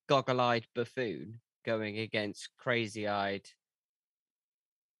goggle-eyed buffoon going against crazy-eyed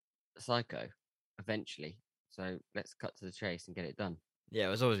psycho eventually. So let's cut to the chase and get it done. Yeah,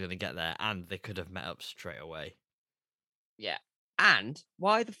 it was always going to get there, and they could have met up straight away. Yeah. And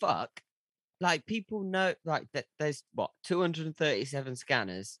why the fuck? Like, people know, like, that there's, 237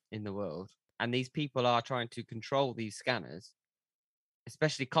 scanners in the world, and these people are trying to control these scanners,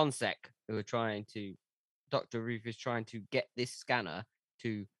 especially Consec, who are trying to, Dr. Ruth is trying to get this scanner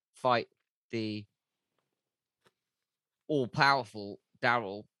to fight the all-powerful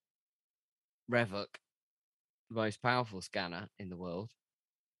Daryl Revok, the most powerful scanner in the world.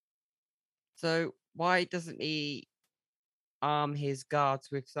 So why doesn't he arm his guards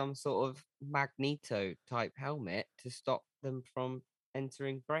with some sort of Magneto type helmet to stop them from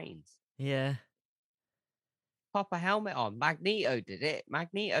entering brains? Yeah. Pop a helmet on. Magneto did it.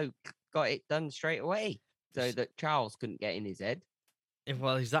 Magneto got it done straight away so that Charles couldn't get in his head.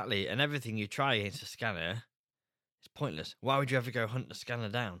 Well, exactly. And everything you try against a scanner is pointless. Why would you ever go hunt a scanner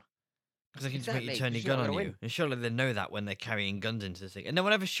down? Because they can just make you turn your gun on you. And surely they know that when they're carrying guns into this thing. And no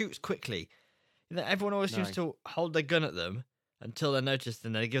one ever shoots quickly. You know, everyone always seems to hold their gun at them until they're noticed,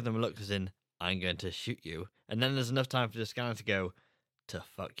 and they give them a look as in, I'm going to shoot you. And then there's enough time for the scanner to go, to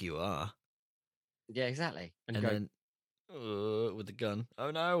fuck you are. Yeah, exactly. And then, with the gun,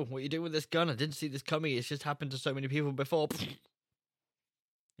 oh no, what are you doing with this gun? I didn't see this coming. It's just happened to so many people before.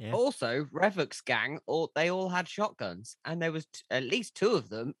 Yeah. Also, Revok's gang, they all had shotguns, and there was at least 2 of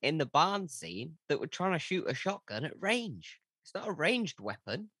them in the barn scene that were trying to shoot a shotgun at range. It's not a ranged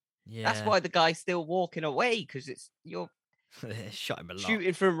weapon. That's Yeah. why the guy's still walking away, because you're Shot him a lot.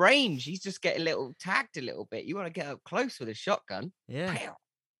 shooting from range. He's just getting tagged a little bit. You want to get up close with a shotgun. Yeah. Pow.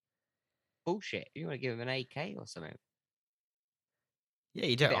 Bullshit. You want to give him an AK or something. Yeah,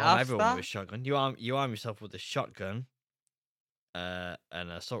 you Give don't it arm half everyone star? with a shotgun. You arm yourself with a shotgun, an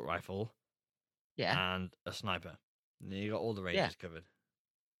assault rifle, Yeah. and a sniper. And you got all the ranges covered.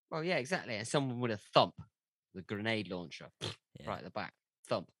 Well, yeah, exactly. And someone with a thump, the grenade launcher, Yeah. right at the back.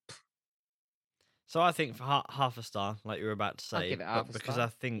 Thump. So I think for half a star, like you were about to I'll say, give it but half a because star. I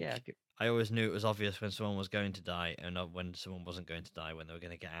think Yeah, I always knew it was obvious when someone was going to die and not when someone wasn't going to die when they were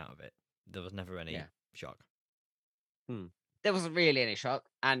going to get out of it. There was never any shock. there wasn't really any shock.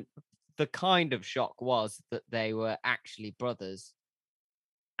 And the kind of shock was that they were actually brothers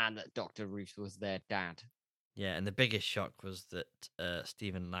and that Dr. Ruth was their dad. Yeah, and the biggest shock was that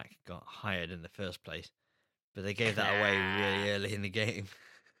Stephen Lack got hired in the first place, but they gave that away really early in the game.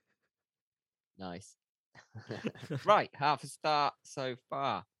 Nice. Right, half a star so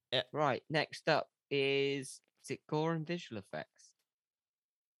far. Yeah. Right, next up is it gore and visual effects?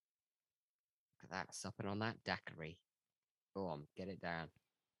 Look at that, supping on that daiquiri. Go on, get it down.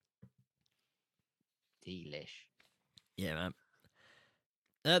 Delish. Yeah, man.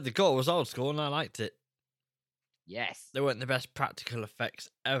 The gore was old school, and I liked it. Yes. They weren't the best practical effects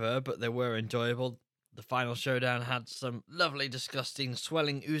ever, but they were enjoyable. The final showdown had some lovely, disgusting,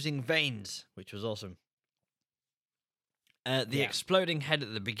 swelling, oozing veins, which was awesome. The exploding head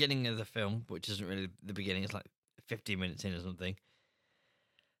at the beginning of the film, which isn't really the beginning, it's like 15 minutes in or something.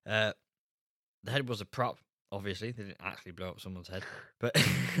 The head was a prop, obviously. They didn't actually blow up someone's head, but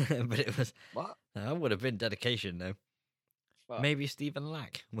but it was. What? That would have been dedication, though. Fuck. Maybe Stephen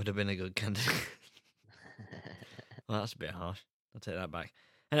Lack would have been a good candidate. Well, that's a bit harsh. I'll take that back.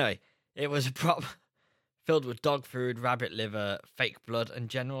 Anyway, it was a prop filled with dog food, rabbit liver, fake blood, and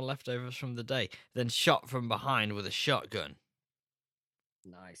general leftovers from the day, then shot from behind with a shotgun.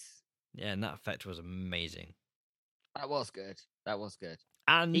 Nice. Yeah, and that effect was amazing. That was good. That was good.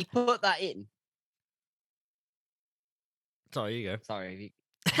 And he put that in. Sorry, you go. Sorry.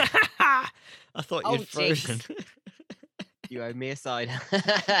 I thought you'd frozen. You owe me a side.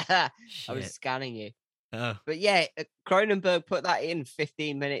 I was scanning you. Oh. But yeah, Cronenberg put that in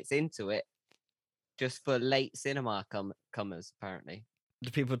 15 minutes into it just for late cinema comers, apparently.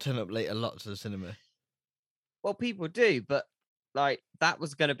 Do people turn up late a lot to the cinema? Well, people do, but like that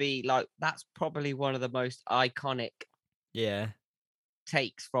was going to be like, that's probably one of the most iconic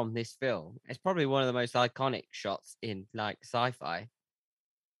takes from this film. It's probably one of the most iconic shots in like sci-fi.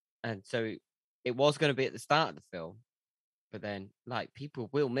 And so it was going to be at the start of the film. But then, like, people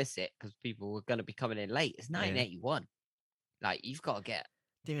will miss it because people were going to be coming in late. It's 1981. Like, you've got to get.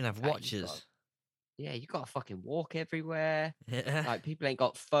 Didn't even have watches. You've got to fucking walk everywhere. Yeah. Like, people ain't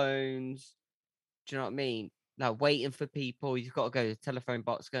got phones. Do you know what I mean? Like, waiting for people. You've got to go to the telephone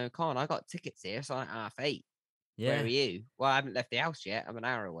box going, come on, I got tickets here. It's like 8:30. Yeah. Where are you? Well, I haven't left the house yet. I'm an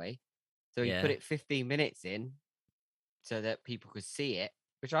hour away. So he put it 15 minutes in so that people could see it,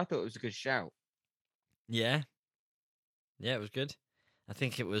 which I thought was a good shout. Yeah. Yeah, it was good. I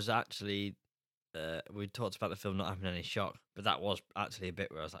think it was actually, we talked about the film not having any shock, but that was actually a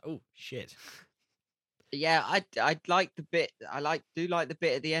bit where I was like, oh, shit. Yeah, I like the bit. Do like the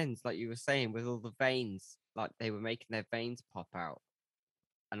bit at the end, like you were saying, with all the veins, like they were making their veins pop out.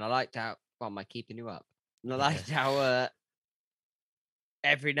 And I liked how, well, am I keeping you up? And I liked how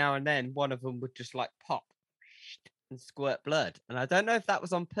every now and then one of them would just like pop and squirt blood. And I don't know if that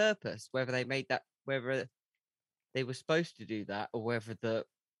was on purpose, whether they made that, whether they were supposed to do that, or whether the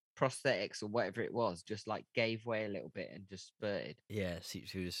prosthetics or whatever it was just like gave way a little bit and just spurted. Yeah,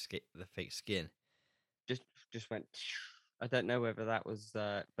 seeped through the fake skin. Just went. I don't know whether that was,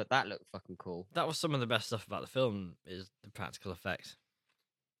 but that looked fucking cool. That was some of the best stuff about the film, is the practical effects.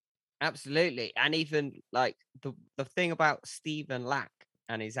 Absolutely, and even like the thing about Stephen Lack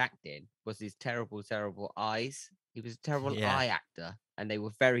and his acting was his terrible eyeyes. He was a terrible eye actor, and they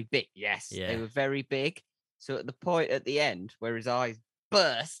were very big. Yes, they were very big. So at the point at the end where his eyes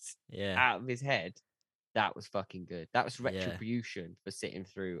burst out of his head, that was fucking good. That was retribution for sitting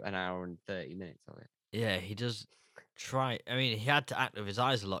through an hour and 30 minutes of it. Yeah, he does try. I mean, he had to act with his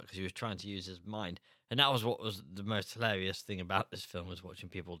eyes a lot because he was trying to use his mind. And that was what was the most hilarious thing about this film, was watching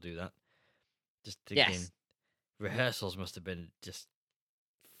people do that. Just thinking, rehearsals must have been just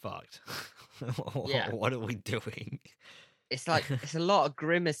fucked. What are we doing? It's like, it's a lot of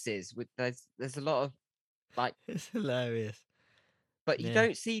grimaces. There's a lot of, like, it's hilarious. But you Yeah.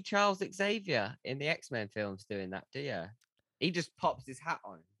 don't see Charles Xavier in the X-Men films doing that, do you? He just pops his hat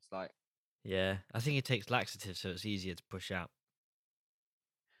on. It's like, Yeah, I think he takes laxatives, so it's easier to push out.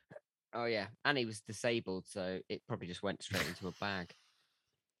 oh yeah, and he was disabled, so it probably just went straight into a bag.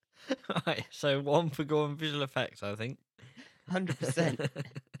 Right, so 1 for going visual effects, I think. 100%.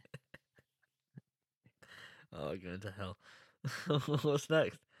 Oh, going to hell. What's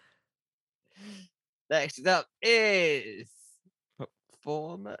next? Next up is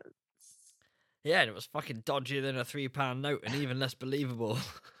performance. Yeah, and it was fucking dodgier than a £3 note and even less believable.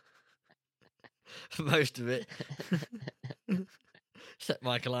 For most of it. Except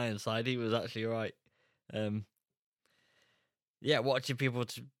Michael Ironside, he was actually right. Yeah, watching people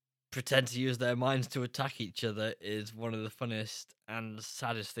pretend to use their minds to attack each other is one of the funniest and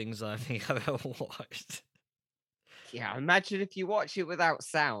saddest things I think I've ever watched. Yeah, imagine if you watch it without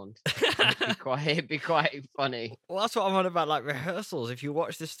sound. It'd be quite funny. Well, that's what I'm on about, like rehearsals. If you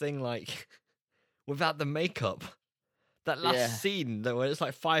watch this thing like without the makeup, that last Yeah. scene where it's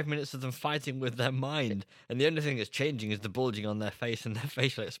like 5 minutes of them fighting with their mind, and the only thing that's changing is the bulging on their face and their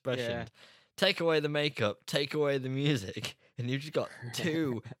facial expression. Yeah. Take away the makeup, take away the music, and you've just got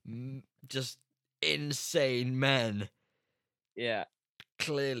two just insane men Yeah.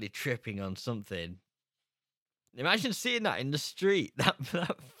 clearly tripping on something. Imagine seeing that in the street, that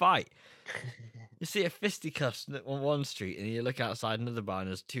fight. You see a fisticuffs on one street, and you look outside another bar, and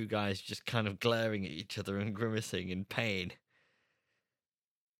there's two guys just kind of glaring at each other and grimacing in pain.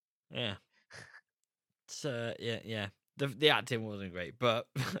 Yeah. So yeah. The acting wasn't great, but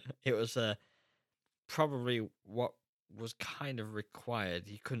it was probably what was kind of required.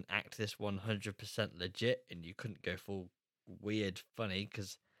 You couldn't act this 100% legit, and you couldn't go full weird funny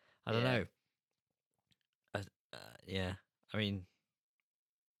because I don't know. Yeah, I mean,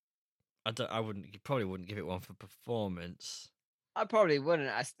 you probably wouldn't give it one for performance. I probably wouldn't.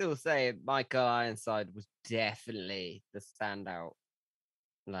 I still say Michael Ironside was definitely the standout.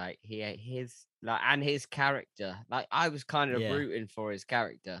 Like and his character. Like I was kind of Yeah. rooting for his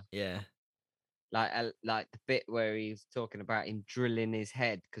character. Yeah. Like the bit where he's talking about him drilling his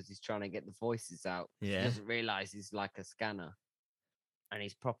head because he's trying to get the voices out. Yeah. He doesn't realize he's like a scanner, and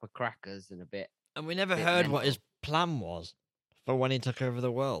he's proper crackers and a bit. And we never bit heard what his mental. plan was for when he took over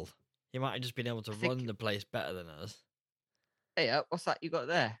the world. He might have just been able to run the place better than us. Hey, what's that you got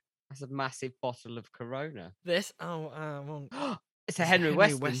there? That's a massive bottle of Corona. This? Well, it's a Henry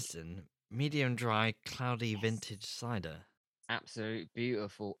Weston. Weston medium dry, cloudy vintage cider. Absolutely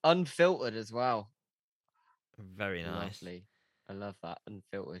beautiful, unfiltered as well. Very nice. Lovely. I love that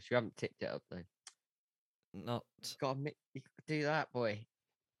unfiltered. You haven't tipped it up though. Not. You gotta do that, boy.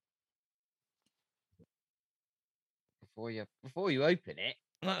 Before you open it.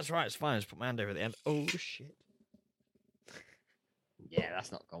 That's right. It's fine. Just put my hand over the end. Oh shit. Yeah,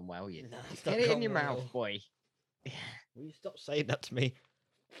 that's not gone well yet. No, Get it in your mouth, boy. Will you stop saying that to me?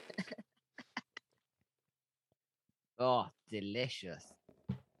 Oh, delicious.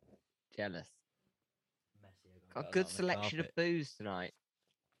 Jealous. Got a good selection of booze tonight.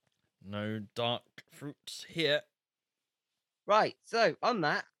 No dark fruits here. Right, so on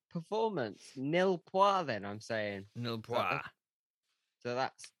that performance, nil point then, I'm saying. Nil point. So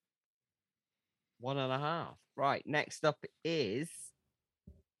that's 1.5. Right, next up is...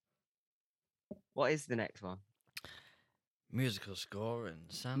 What is the next one? Musical score and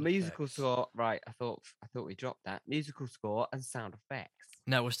sound Musical effects. score, right, I thought we dropped that. Musical score and sound effects.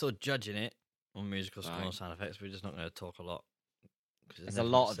 No, we're still judging it on musical score and sound effects. We're just not going to talk a lot. There's a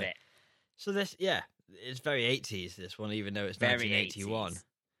lot of it. So this, it's very 80s, this one, even though it's very 1981.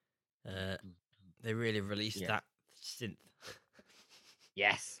 They really released that synth.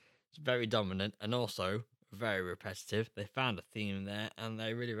 Yes. It's very dominant and also very repetitive. They found a theme there and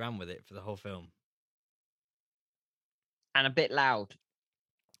they really ran with it for the whole film. And a bit loud.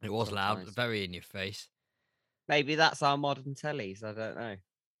 It was loud, very in your face. Maybe that's our modern tellies, I don't know.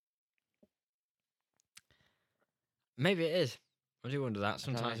 Maybe it is. I do wonder that.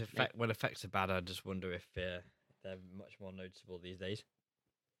 Sometimes when effects are bad, I just wonder if they're much more noticeable these days.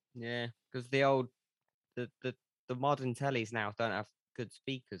 Yeah, because the modern tellies now don't have good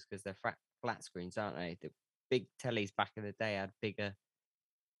speakers because they're flat screens, aren't they? The big tellies back in the day had bigger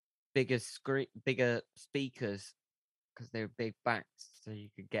speakers because they were big backs, so you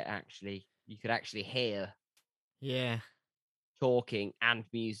could actually hear. Yeah. Talking and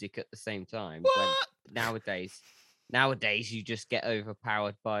music at the same time. What? When nowadays you just get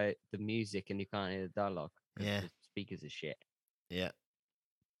overpowered by the music and you can't hear the dialogue. Yeah. The speakers are shit. Yeah.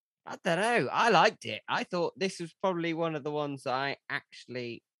 I don't know. I liked it. I thought this was probably one of the ones I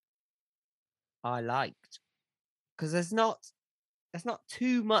liked because there's not there's not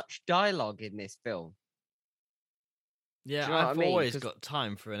too much dialogue in this film. Yeah, you know what I've I mean? always 'Cause- got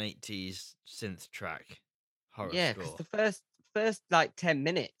time for an 80s synth track horror Yeah, because score. the first like 10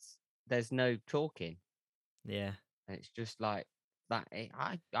 minutes, there's no talking, Yeah. and it's just like that.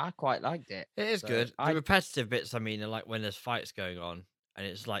 I quite liked it. It is So good. The repetitive bits, I mean, are like when there's fights going on, and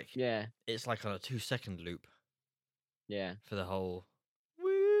it's like yeah, it's like on a 2-second loop yeah, for the whole.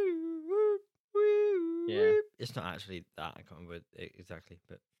 Woo, woo, woo, yeah. woo. It's not actually that. I can't remember it exactly,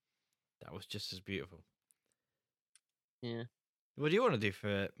 but that was just as beautiful. Yeah. What do you want to do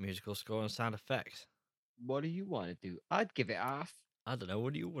for musical score and sound effects? What do you want to do? I'd give it half. I don't know.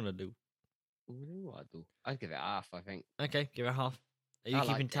 What do you want to do? What do you want to do? I'd give it half, I think. Okay, give it half. Are you I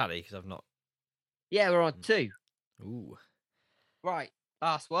keeping liked it. tally? Because I've not. Yeah, we're on 2. Ooh. Right.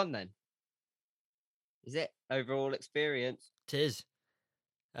 Last one then. Is it overall experience? Tis.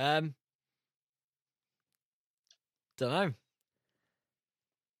 Don't know.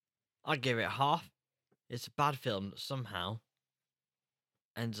 I'd give it half. It's a bad film that somehow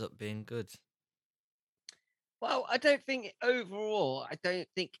ends up being good. Well, I don't think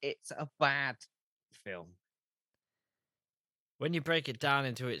it's a bad film. When you break it down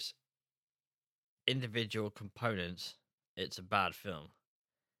into its individual components, it's a bad film.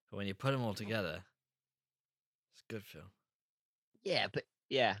 But when you put them all together, it's a good film. Yeah,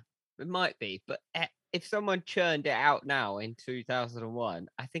 it might be. But if someone churned it out now in 2001,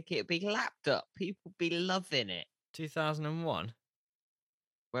 I think it'd be lapped up. People would be loving it. 2001?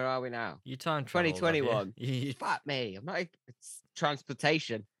 Where are we now? You time traveled, 2021. You... Fuck me. I'm not. It's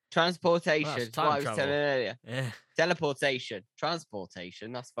transportation. Transportation. Well, that's That's what I was time telling travel. earlier. Yeah. Teleportation.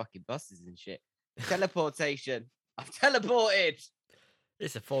 Transportation. That's fucking buses and shit. Teleportation. I've teleported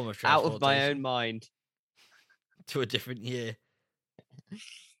It's a form of out transportation. of my own mind. To a different year.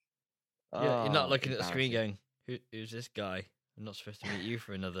 Oh, You're not looking at the screen embarrassing. going, who's this guy? I'm not supposed to meet you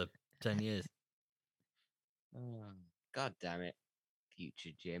for another 10 years. Oh, God damn it.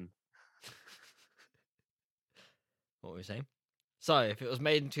 Future Jim. What were we saying? So, if it was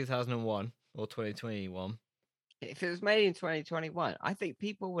made in 2001 or 2021, If it was made in 2021, I think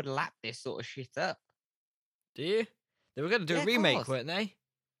people would lap this sort of shit up. do you? They were going to do Yeah, a of remake, course. weren't they?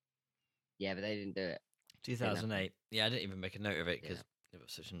 Yeah, but they didn't do it. 2008. Yeah, I didn't even make a note of it because Yeah. it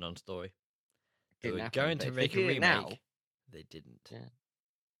was such a non-story. They Didn't were happen, going but to if they make a did it remake. now- They didn't. Yeah.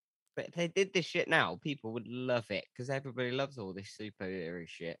 But if they did this shit now, people would love it because everybody loves all this superhero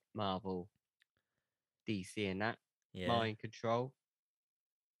shit. Marvel, DC, and that. Yeah. Mind control.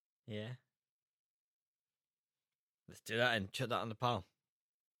 Yeah. Let's do that and chuck that on the pile.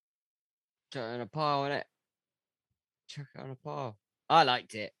 Chuck it on a pile, innit? Chuck it on a pile. I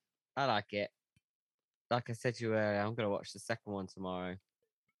liked it. I like it. Like I said to you earlier, I'm going to watch the second one tomorrow.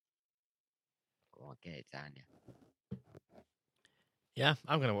 Go on, get it down, yeah. Yeah,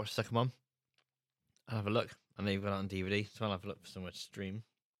 I'm going to watch the second one. I'll have a look. I know you've got it on DVD, so I'll have a look for somewhere to stream.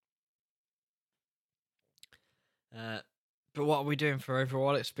 But what are we doing for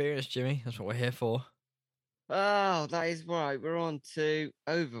overall experience, Jimmy? That's what we're here for. Oh, that is right. We're on to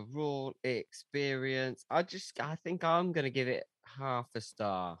overall experience. I think I'm going to give it half a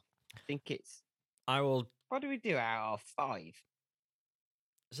star. I think it's, I will. what do we do out of 5?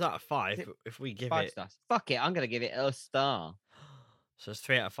 Is that a 5? it If we give 5 it. stars. Fuck it. I'm going to give it a star. So it's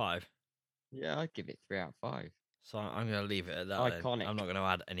 3 out of 5. Yeah, I'd give it 3 out of 5. So I'm going to leave it at that. Then. Iconic. I'm not going to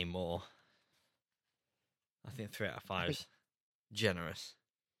add any more. I think 3 out of 5 is generous.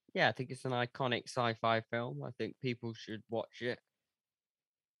 Yeah, I think it's an iconic sci-fi film. I think people should watch it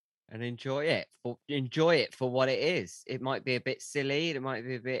and enjoy it. Enjoy it for what it is. It might be a bit silly. It might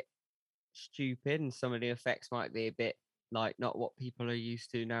be a bit stupid, and some of the effects might be a bit like not what people are used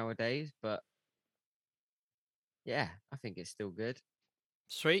to nowadays. But yeah, I think it's still good.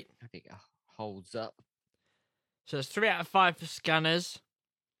 Sweet. I think it holds up. So it's 3 out of 5 for Scanners.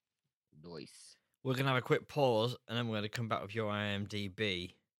 Nice. We're going to have a quick pause, and then we're going to come back with your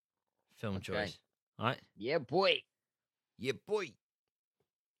IMDb film choice. All right? Yeah, boy. Yeah, boy.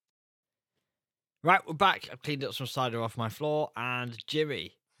 Right, we're back. I've cleaned up some cider off my floor. And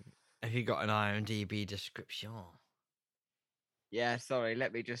Jimmy, have you got an IMDb description? Yeah, sorry.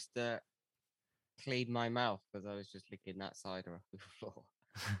 Let me just clean my mouth because I was just licking that cider off the floor.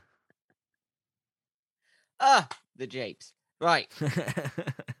 The japes. Right.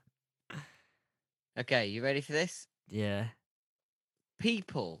 Okay, you ready for this? Yeah.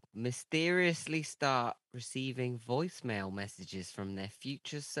 People mysteriously start receiving voicemail messages from their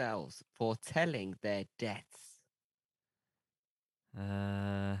future selves foretelling their deaths.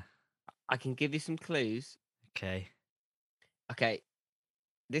 I can give you some clues. Okay. Okay,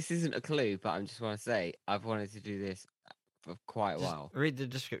 this isn't a clue, but I just want to say I've wanted to do this for quite a Just while. read the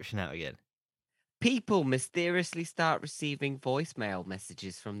description out again. People mysteriously start receiving voicemail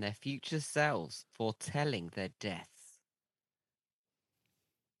messages from their future selves foretelling their deaths.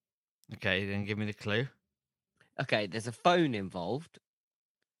 Okay, then give me the clue. Okay, there's a phone involved.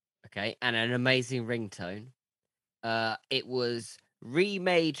 Okay, and an amazing ringtone. It was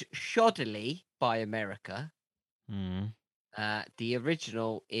remade shoddily by America. Hmm. The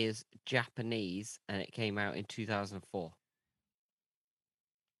original is Japanese, and it came out in 2004.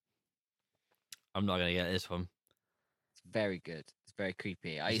 I'm not gonna get this one. It's very good. It's very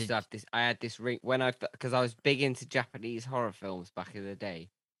creepy. I Is used it- to have this. I had this ring because I was big into Japanese horror films back in the day.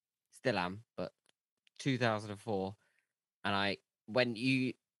 Still am, but 2004, and when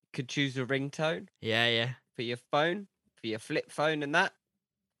you could choose a ringtone Yeah. for your phone, for your flip phone, and that.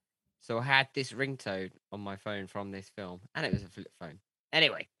 So I had this ringtone on my phone from this film, and it was a flip phone.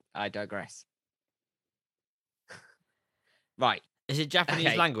 Anyway, I digress. Right. Is it Japanese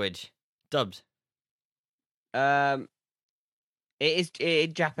Okay. language? Dubbed. It is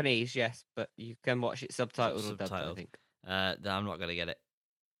in Japanese, yes, but you can watch it subtitled or dubbed, I Subtitled. think. Then I'm not gonna get it.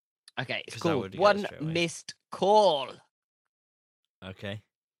 Okay, it's 'Cause I called would get it One straight away. Missed Call. Okay.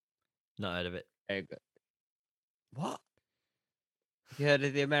 Not heard of it. Very good. What? You heard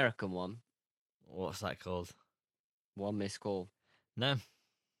of the American one? What's that called? One Missed Call. No.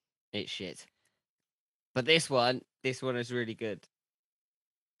 It's shit. But this one is really good.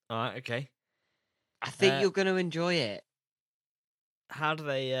 All right. Okay. I think Uh, you're going to enjoy it. How do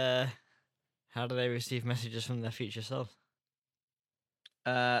they receive messages from their future self?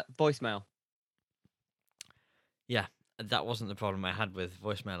 Voicemail. Yeah, that wasn't the problem I had with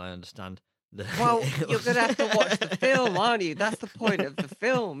voicemail. I understand. Well, you're going to have to watch the film, aren't you? That's the point of the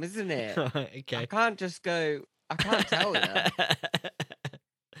film, isn't it? Right, okay. I can't just go, I can't tell you.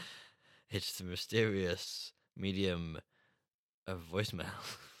 It's the mysterious medium of voicemail.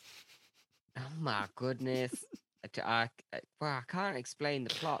 Oh my goodness. I can't explain the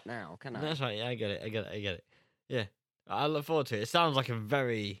plot now, can I? That's right. Yeah, I get it. Yeah, I look forward to it. It sounds like a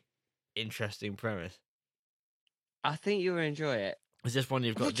very interesting premise. I think you'll enjoy it. Is this one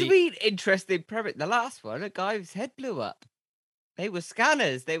you've got? What do you mean interesting premise? The last one, a guy's head blew up. They were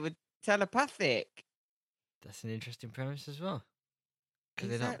scanners. They were telepathic. That's an interesting premise as well.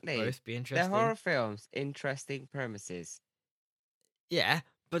 Could Exactly. they not both be They're interesting? horror films. Interesting premises. Yeah,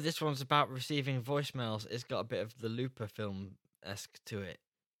 but this one's about receiving voicemails. It's got a bit of the Looper film-esque to it.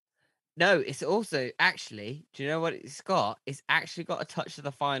 No, it's also actually. Do you know what it's got? It's actually got a touch of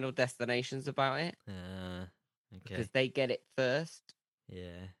the Final Destinations about it Okay. because they get it first.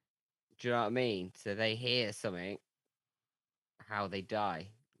 Yeah. Do you know what I mean? So they hear something, how they die,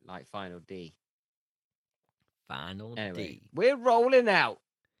 like Final D. Final Anyway, D. we're rolling out.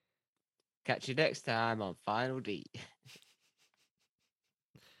 Catch you next time on Final D.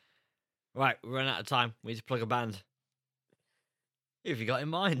 Right, we run out of time. We need to plug a band. Who have you got in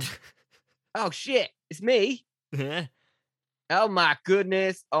mind? Oh shit, it's me. Yeah. Oh my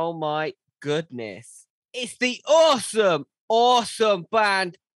goodness. Oh my goodness. It's the awesome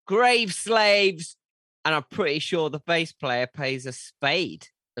band Grave Slaves. And I'm pretty sure the bass player plays a spade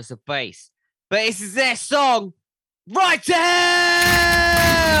as a bass. But this is their song, Right to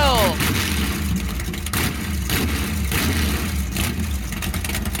Hell!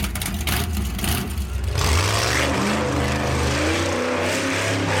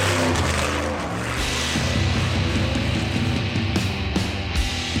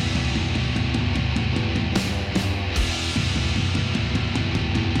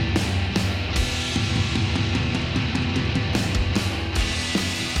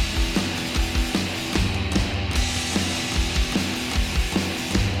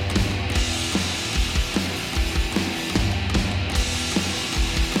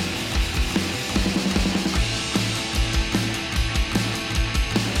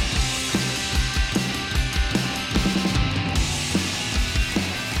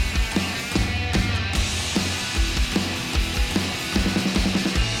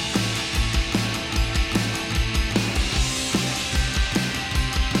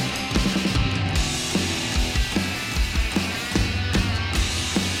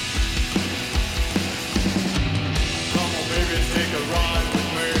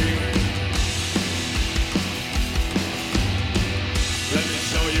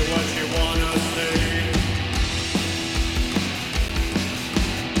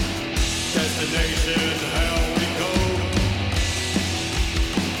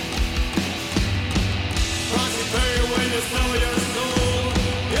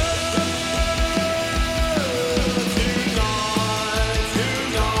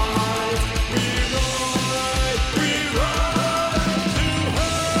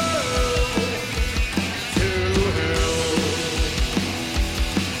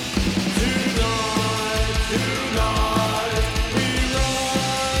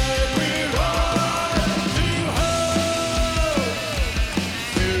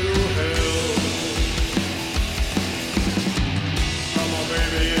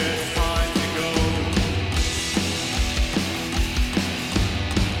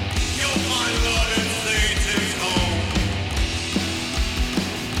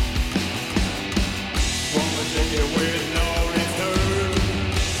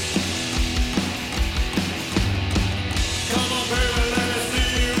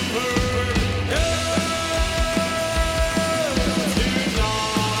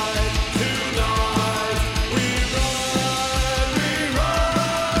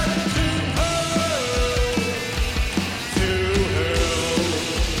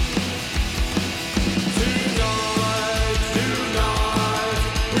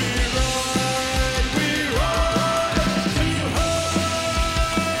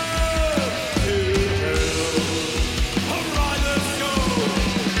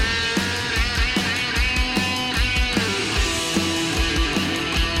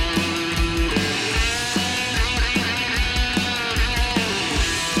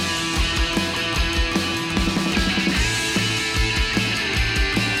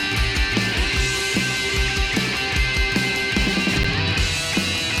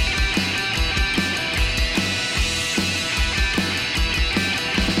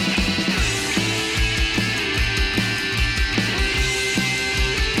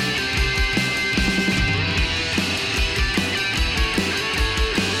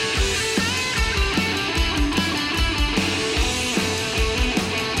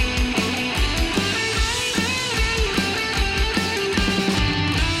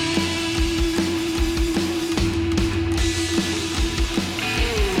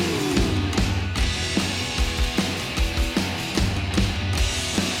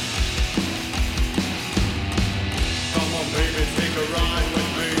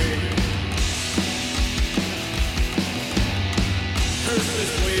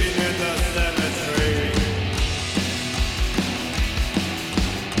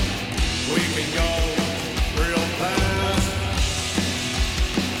 We can go real fast.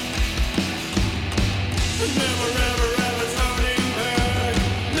 Never, ever, ever turning back.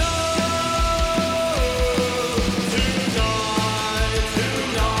 No. Tonight,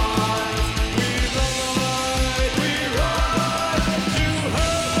 we ride to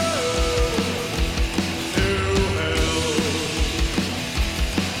hell. To hell.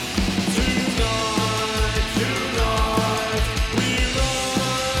 Tonight,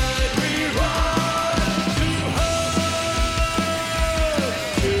 we ride to hell.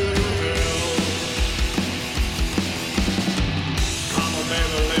 To hell. Come on,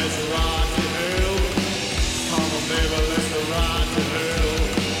 baby, let's ride to hell. Come on, baby, let's ride to hell.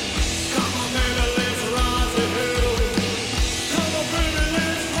 Come on, baby, let's ride to hell. Come on, baby,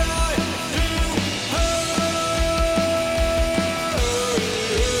 let's ride to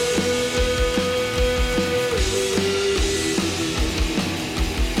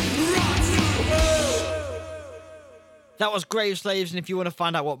That was Graveslaves, and if you want to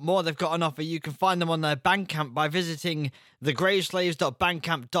find out what more they've got on offer, you can find them on their Bandcamp by visiting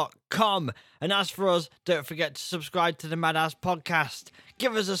thegraveslaves.bandcamp.com. And as for us, don't forget to subscribe to the Madass Podcast.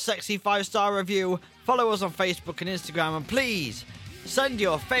 Give us a sexy 5-star review, follow us on Facebook and Instagram, and please send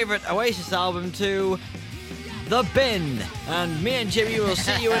your favourite Oasis album to The Bin. And me and Jimmy will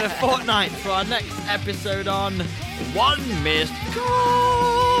see you in a fortnight for our next episode on One Missed Call.